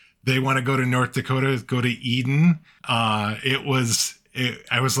where they want to go to North Dakota, go to Eden. I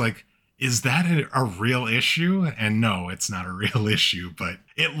was like, is that a real issue? And no, it's not a real issue, but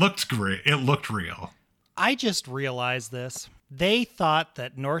it looked great. It looked real. I just realized this. They thought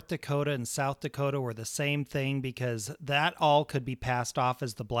that North Dakota and South Dakota were the same thing because that all could be passed off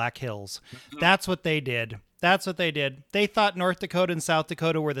as the Black Hills. That's what they did. That's what they did. They thought North Dakota and South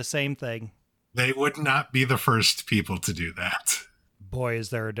Dakota were the same thing. They would not be the first people to do that. Boy, is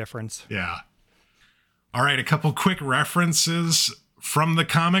there a difference. Yeah. All right, a couple quick references from the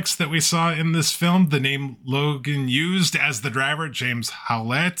comics that we saw in this film. The name Logan used as the driver, James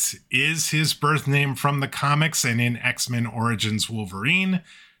Howlett, is his birth name from the comics and in X-Men Origins Wolverine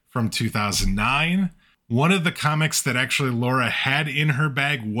from 2009. One of the comics that actually Laura had in her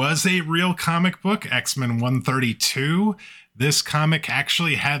bag was a real comic book, X-Men 132. This comic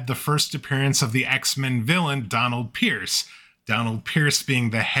actually had the first appearance of the X-Men villain, Donald Pierce. Donald Pierce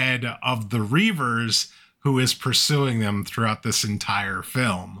being the head of the Reavers, who is pursuing them throughout this entire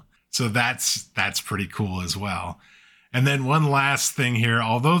film. So that's pretty cool as well. And then one last thing here.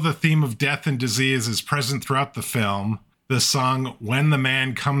 Although the theme of death and disease is present throughout the film, the song When the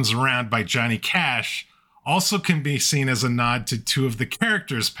Man Comes Around by Johnny Cash also can be seen as a nod to two of the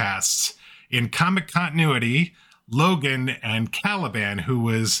characters' pasts. In comic continuity, Logan and Caliban, who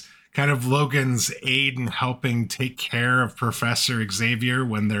was kind of Logan's aide in helping take care of Professor Xavier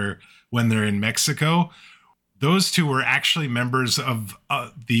when they're in Mexico. Those two were actually members of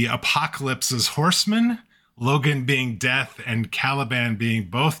the Apocalypse's Horsemen, Logan being death and Caliban being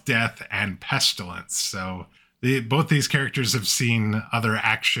both death and pestilence. So both these characters have seen other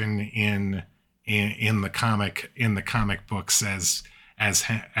action in the comic books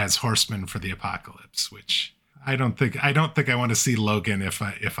as horsemen for the apocalypse, which I don't think I want to see Logan if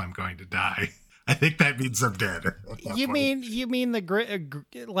I'm going to die. I think that means I'm dead. You mean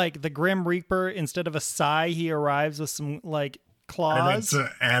the Grim Reaper, instead of a sigh, he arrives with some like claws,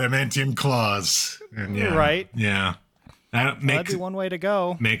 adamantium claws, and yeah, right, yeah, that'd be one way to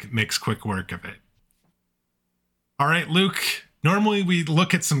go. Makes quick work of it. All right, Luke. Normally we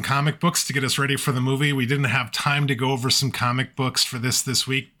look at some comic books to get us ready for the movie. We didn't have time to go over some comic books for this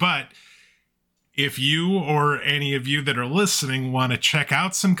week, but if you or any of you that are listening want to check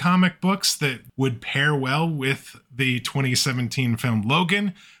out some comic books that would pair well with the 2017 film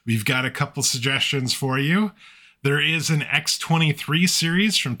Logan, we've got a couple suggestions for you. There is an X-23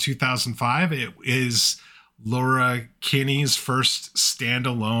 series from 2005. It is Laura Kinney's first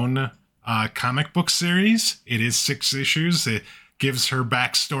standalone comic book series. It is 6 issues. It gives her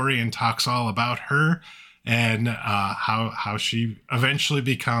backstory and talks all about her and how she eventually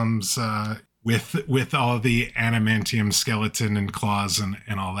becomes with all the adamantium skeleton and claws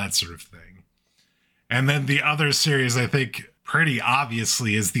and all that sort of thing. And then the other series, I think pretty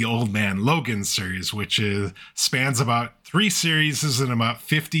obviously, is the Old Man Logan series, which spans about 3 series and about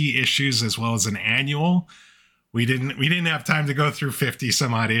 50 issues, as well as an annual. We didn't have time to go through 50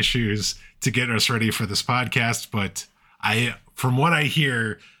 some odd issues to get us ready for this podcast, but from what I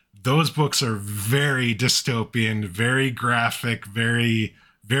hear, those books are very dystopian, very graphic, very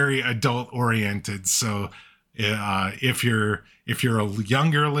adult oriented. So if you're a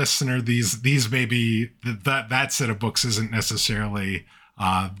younger listener, these may be that set of books isn't necessarily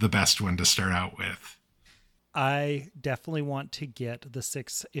the best one to start out with. I definitely want to get the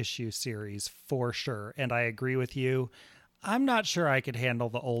 6-issue series for sure. And I agree with you. I'm not sure I could handle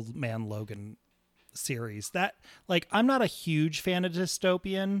the Old Man Logan series. I'm not a huge fan of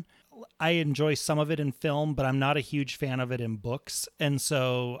dystopian. I enjoy some of it in film, but I'm not a huge fan of it in books. And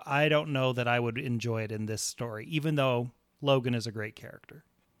so I don't know that I would enjoy it in this story, even though Logan is a great character.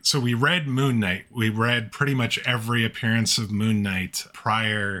 So we read Moon Knight. We read pretty much every appearance of Moon Knight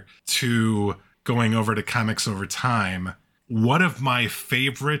prior to going over to Comics Over Time. One of my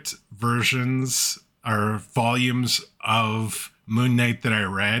favorite versions or volumes of Moon Knight that I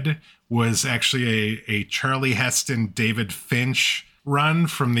read was actually a Charlie Heston, David Finch run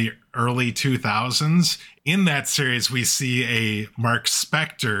from the early 2000s. In that series, we see a Mark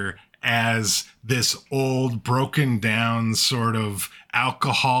Spector as this old, broken down, sort of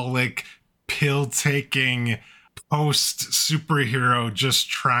alcoholic, pill-taking post-superhero just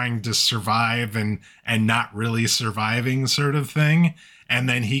trying to survive and not really surviving sort of thing. And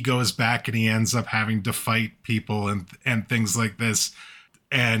then he goes back and he ends up having to fight people and things like this.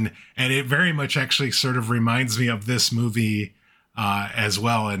 And it very much actually sort of reminds me of this movie as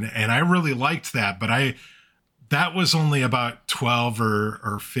well. And I really liked that, but that was only about 12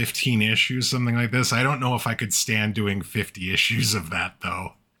 or 15 issues, something like this. I don't know if I could stand doing 50 issues of that,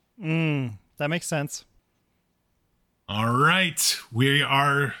 though. That makes sense. All right. We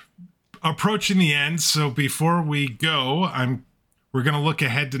are approaching the end. So before we go, we're going to look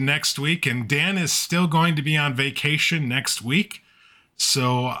ahead to next week. And Dan is still going to be on vacation next week.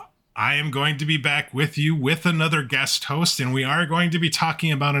 So I am going to be back with you with another guest host, and we are going to be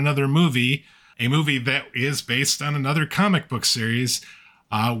talking about another movie, a movie that is based on another comic book series.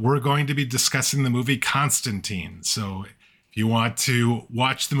 We're going to be discussing the movie Constantine. So if you want to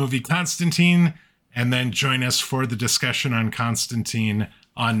watch the movie Constantine and then join us for the discussion on Constantine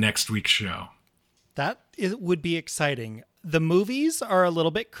on next week's show. Would be exciting. The movies are a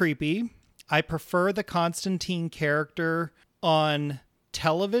little bit creepy. I prefer the Constantine character on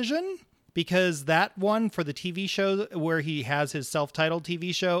television, because that one for the TV show where he has his self-titled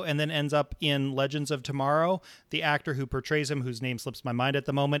TV show and then ends up in Legends of Tomorrow, the actor who portrays him, whose name slips my mind at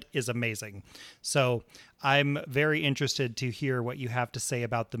the moment, is amazing. So I'm very interested to hear what you have to say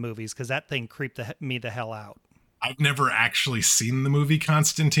about the movies, because that thing creeped me the hell out. I've never actually seen the movie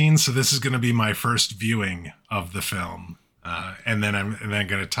Constantine, so this is going to be my first viewing of the film. And then I'm going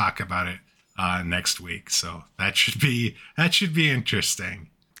to talk about it next week. So that should be interesting.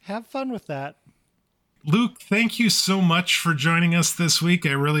 Have fun with that. Luke, thank you so much for joining us this week.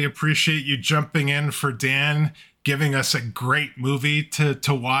 I really appreciate you jumping in for Dan, giving us a great movie to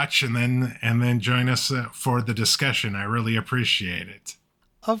watch, and then join us for the discussion. I really appreciate it.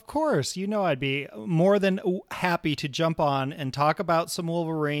 Of course, I'd be more than happy to jump on and talk about some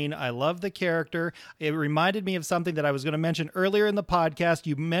Wolverine. I love the character. It reminded me of something that I was going to mention earlier in the podcast.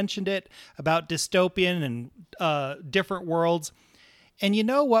 You mentioned it about dystopian and different worlds. And you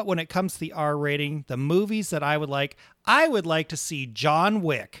know what? When it comes to the R rating, the movies that I would like to see John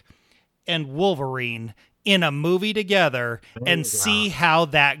Wick and Wolverine in a movie together and see how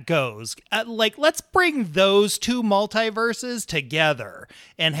that goes. Let's bring those two multiverses together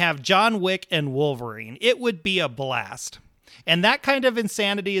and have John Wick and Wolverine. It would be a blast. And that kind of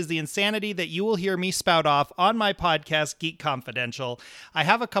insanity is the insanity that you will hear me spout off on my podcast, Geek Confidential. I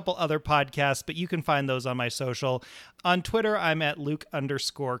have a couple other podcasts, but you can find those on my social. On Twitter, I'm at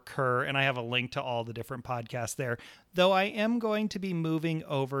Luke_Kerr, and I have a link to all the different podcasts there. Though I am going to be moving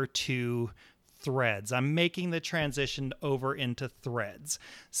over to Threads. I'm making the transition over into Threads.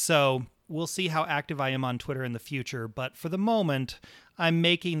 So we'll see how active I am on Twitter in the future. But for the moment, I'm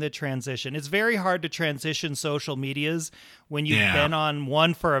making the transition. It's very hard to transition social medias when you've been on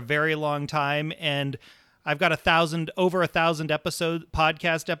one for a very long time. And I've got over 1,000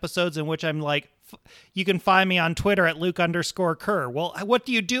 podcast episodes in which I'm like, you can find me on Twitter at Luke_Kerr. Well, what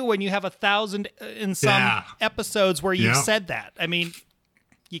do you do when you have 1,000 in some episodes where you've said that? I mean,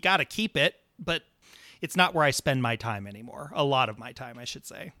 you got to keep it, but it's not where I spend my time anymore. A lot of my time, I should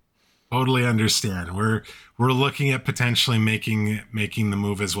say. Totally understand. We're looking at potentially making the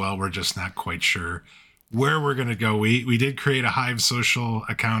move as well. We're just not quite sure where we're going to go. We did create a Hive social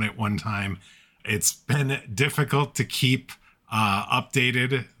account at one time. It's been difficult to keep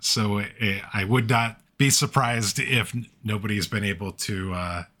updated, so I would not be surprised if nobody's been able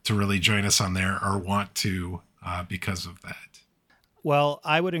to really join us on there or want to because of that. Well,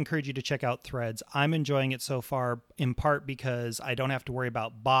 I would encourage you to check out Threads. I'm enjoying it so far, in part because I don't have to worry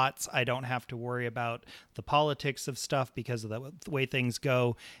about bots. I don't have to worry about the politics of stuff because of the way things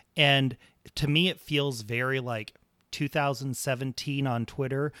go. And to me, it feels very like 2017 on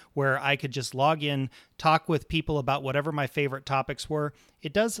Twitter, where I could just log in, talk with people about whatever my favorite topics were.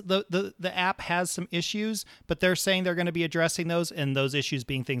 It does, the app has some issues, but they're saying they're going to be addressing those, and those issues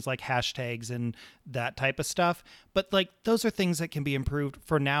being things like hashtags and that type of stuff. But those are things that can be improved.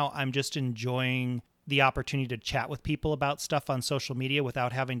 For now, I'm just enjoying the opportunity to chat with people about stuff on social media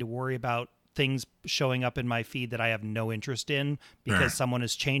without having to worry about things showing up in my feed that I have no interest in because someone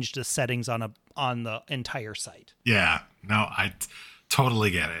has changed the settings on the entire site. Yeah, no, I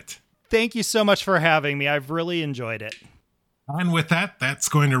totally get it. Thank you so much for having me. I've really enjoyed it. And with that, that's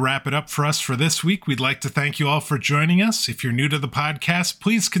going to wrap it up for us for this week. We'd like to thank you all for joining us. If you're new to the podcast,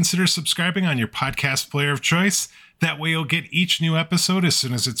 please consider subscribing on your podcast player of choice. That way you'll get each new episode as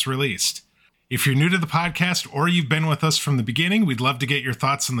soon as it's released. If you're new to the podcast or you've been with us from the beginning, we'd love to get your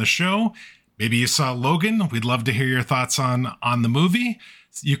thoughts on the show. Maybe you saw Logan. We'd love to hear your thoughts on the movie.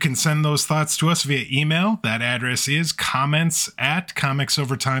 You can send those thoughts to us via email. That address is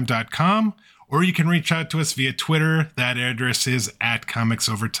comments@comicsovertime.com, or you can reach out to us via Twitter. That address is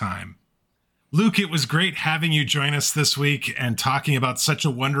 @comicsovertime. Luke, it was great having you join us this week and talking about such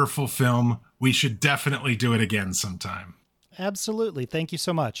a wonderful film. We should definitely do it again sometime. Absolutely. Thank you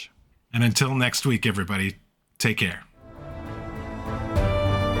so much. And until next week, everybody, take care.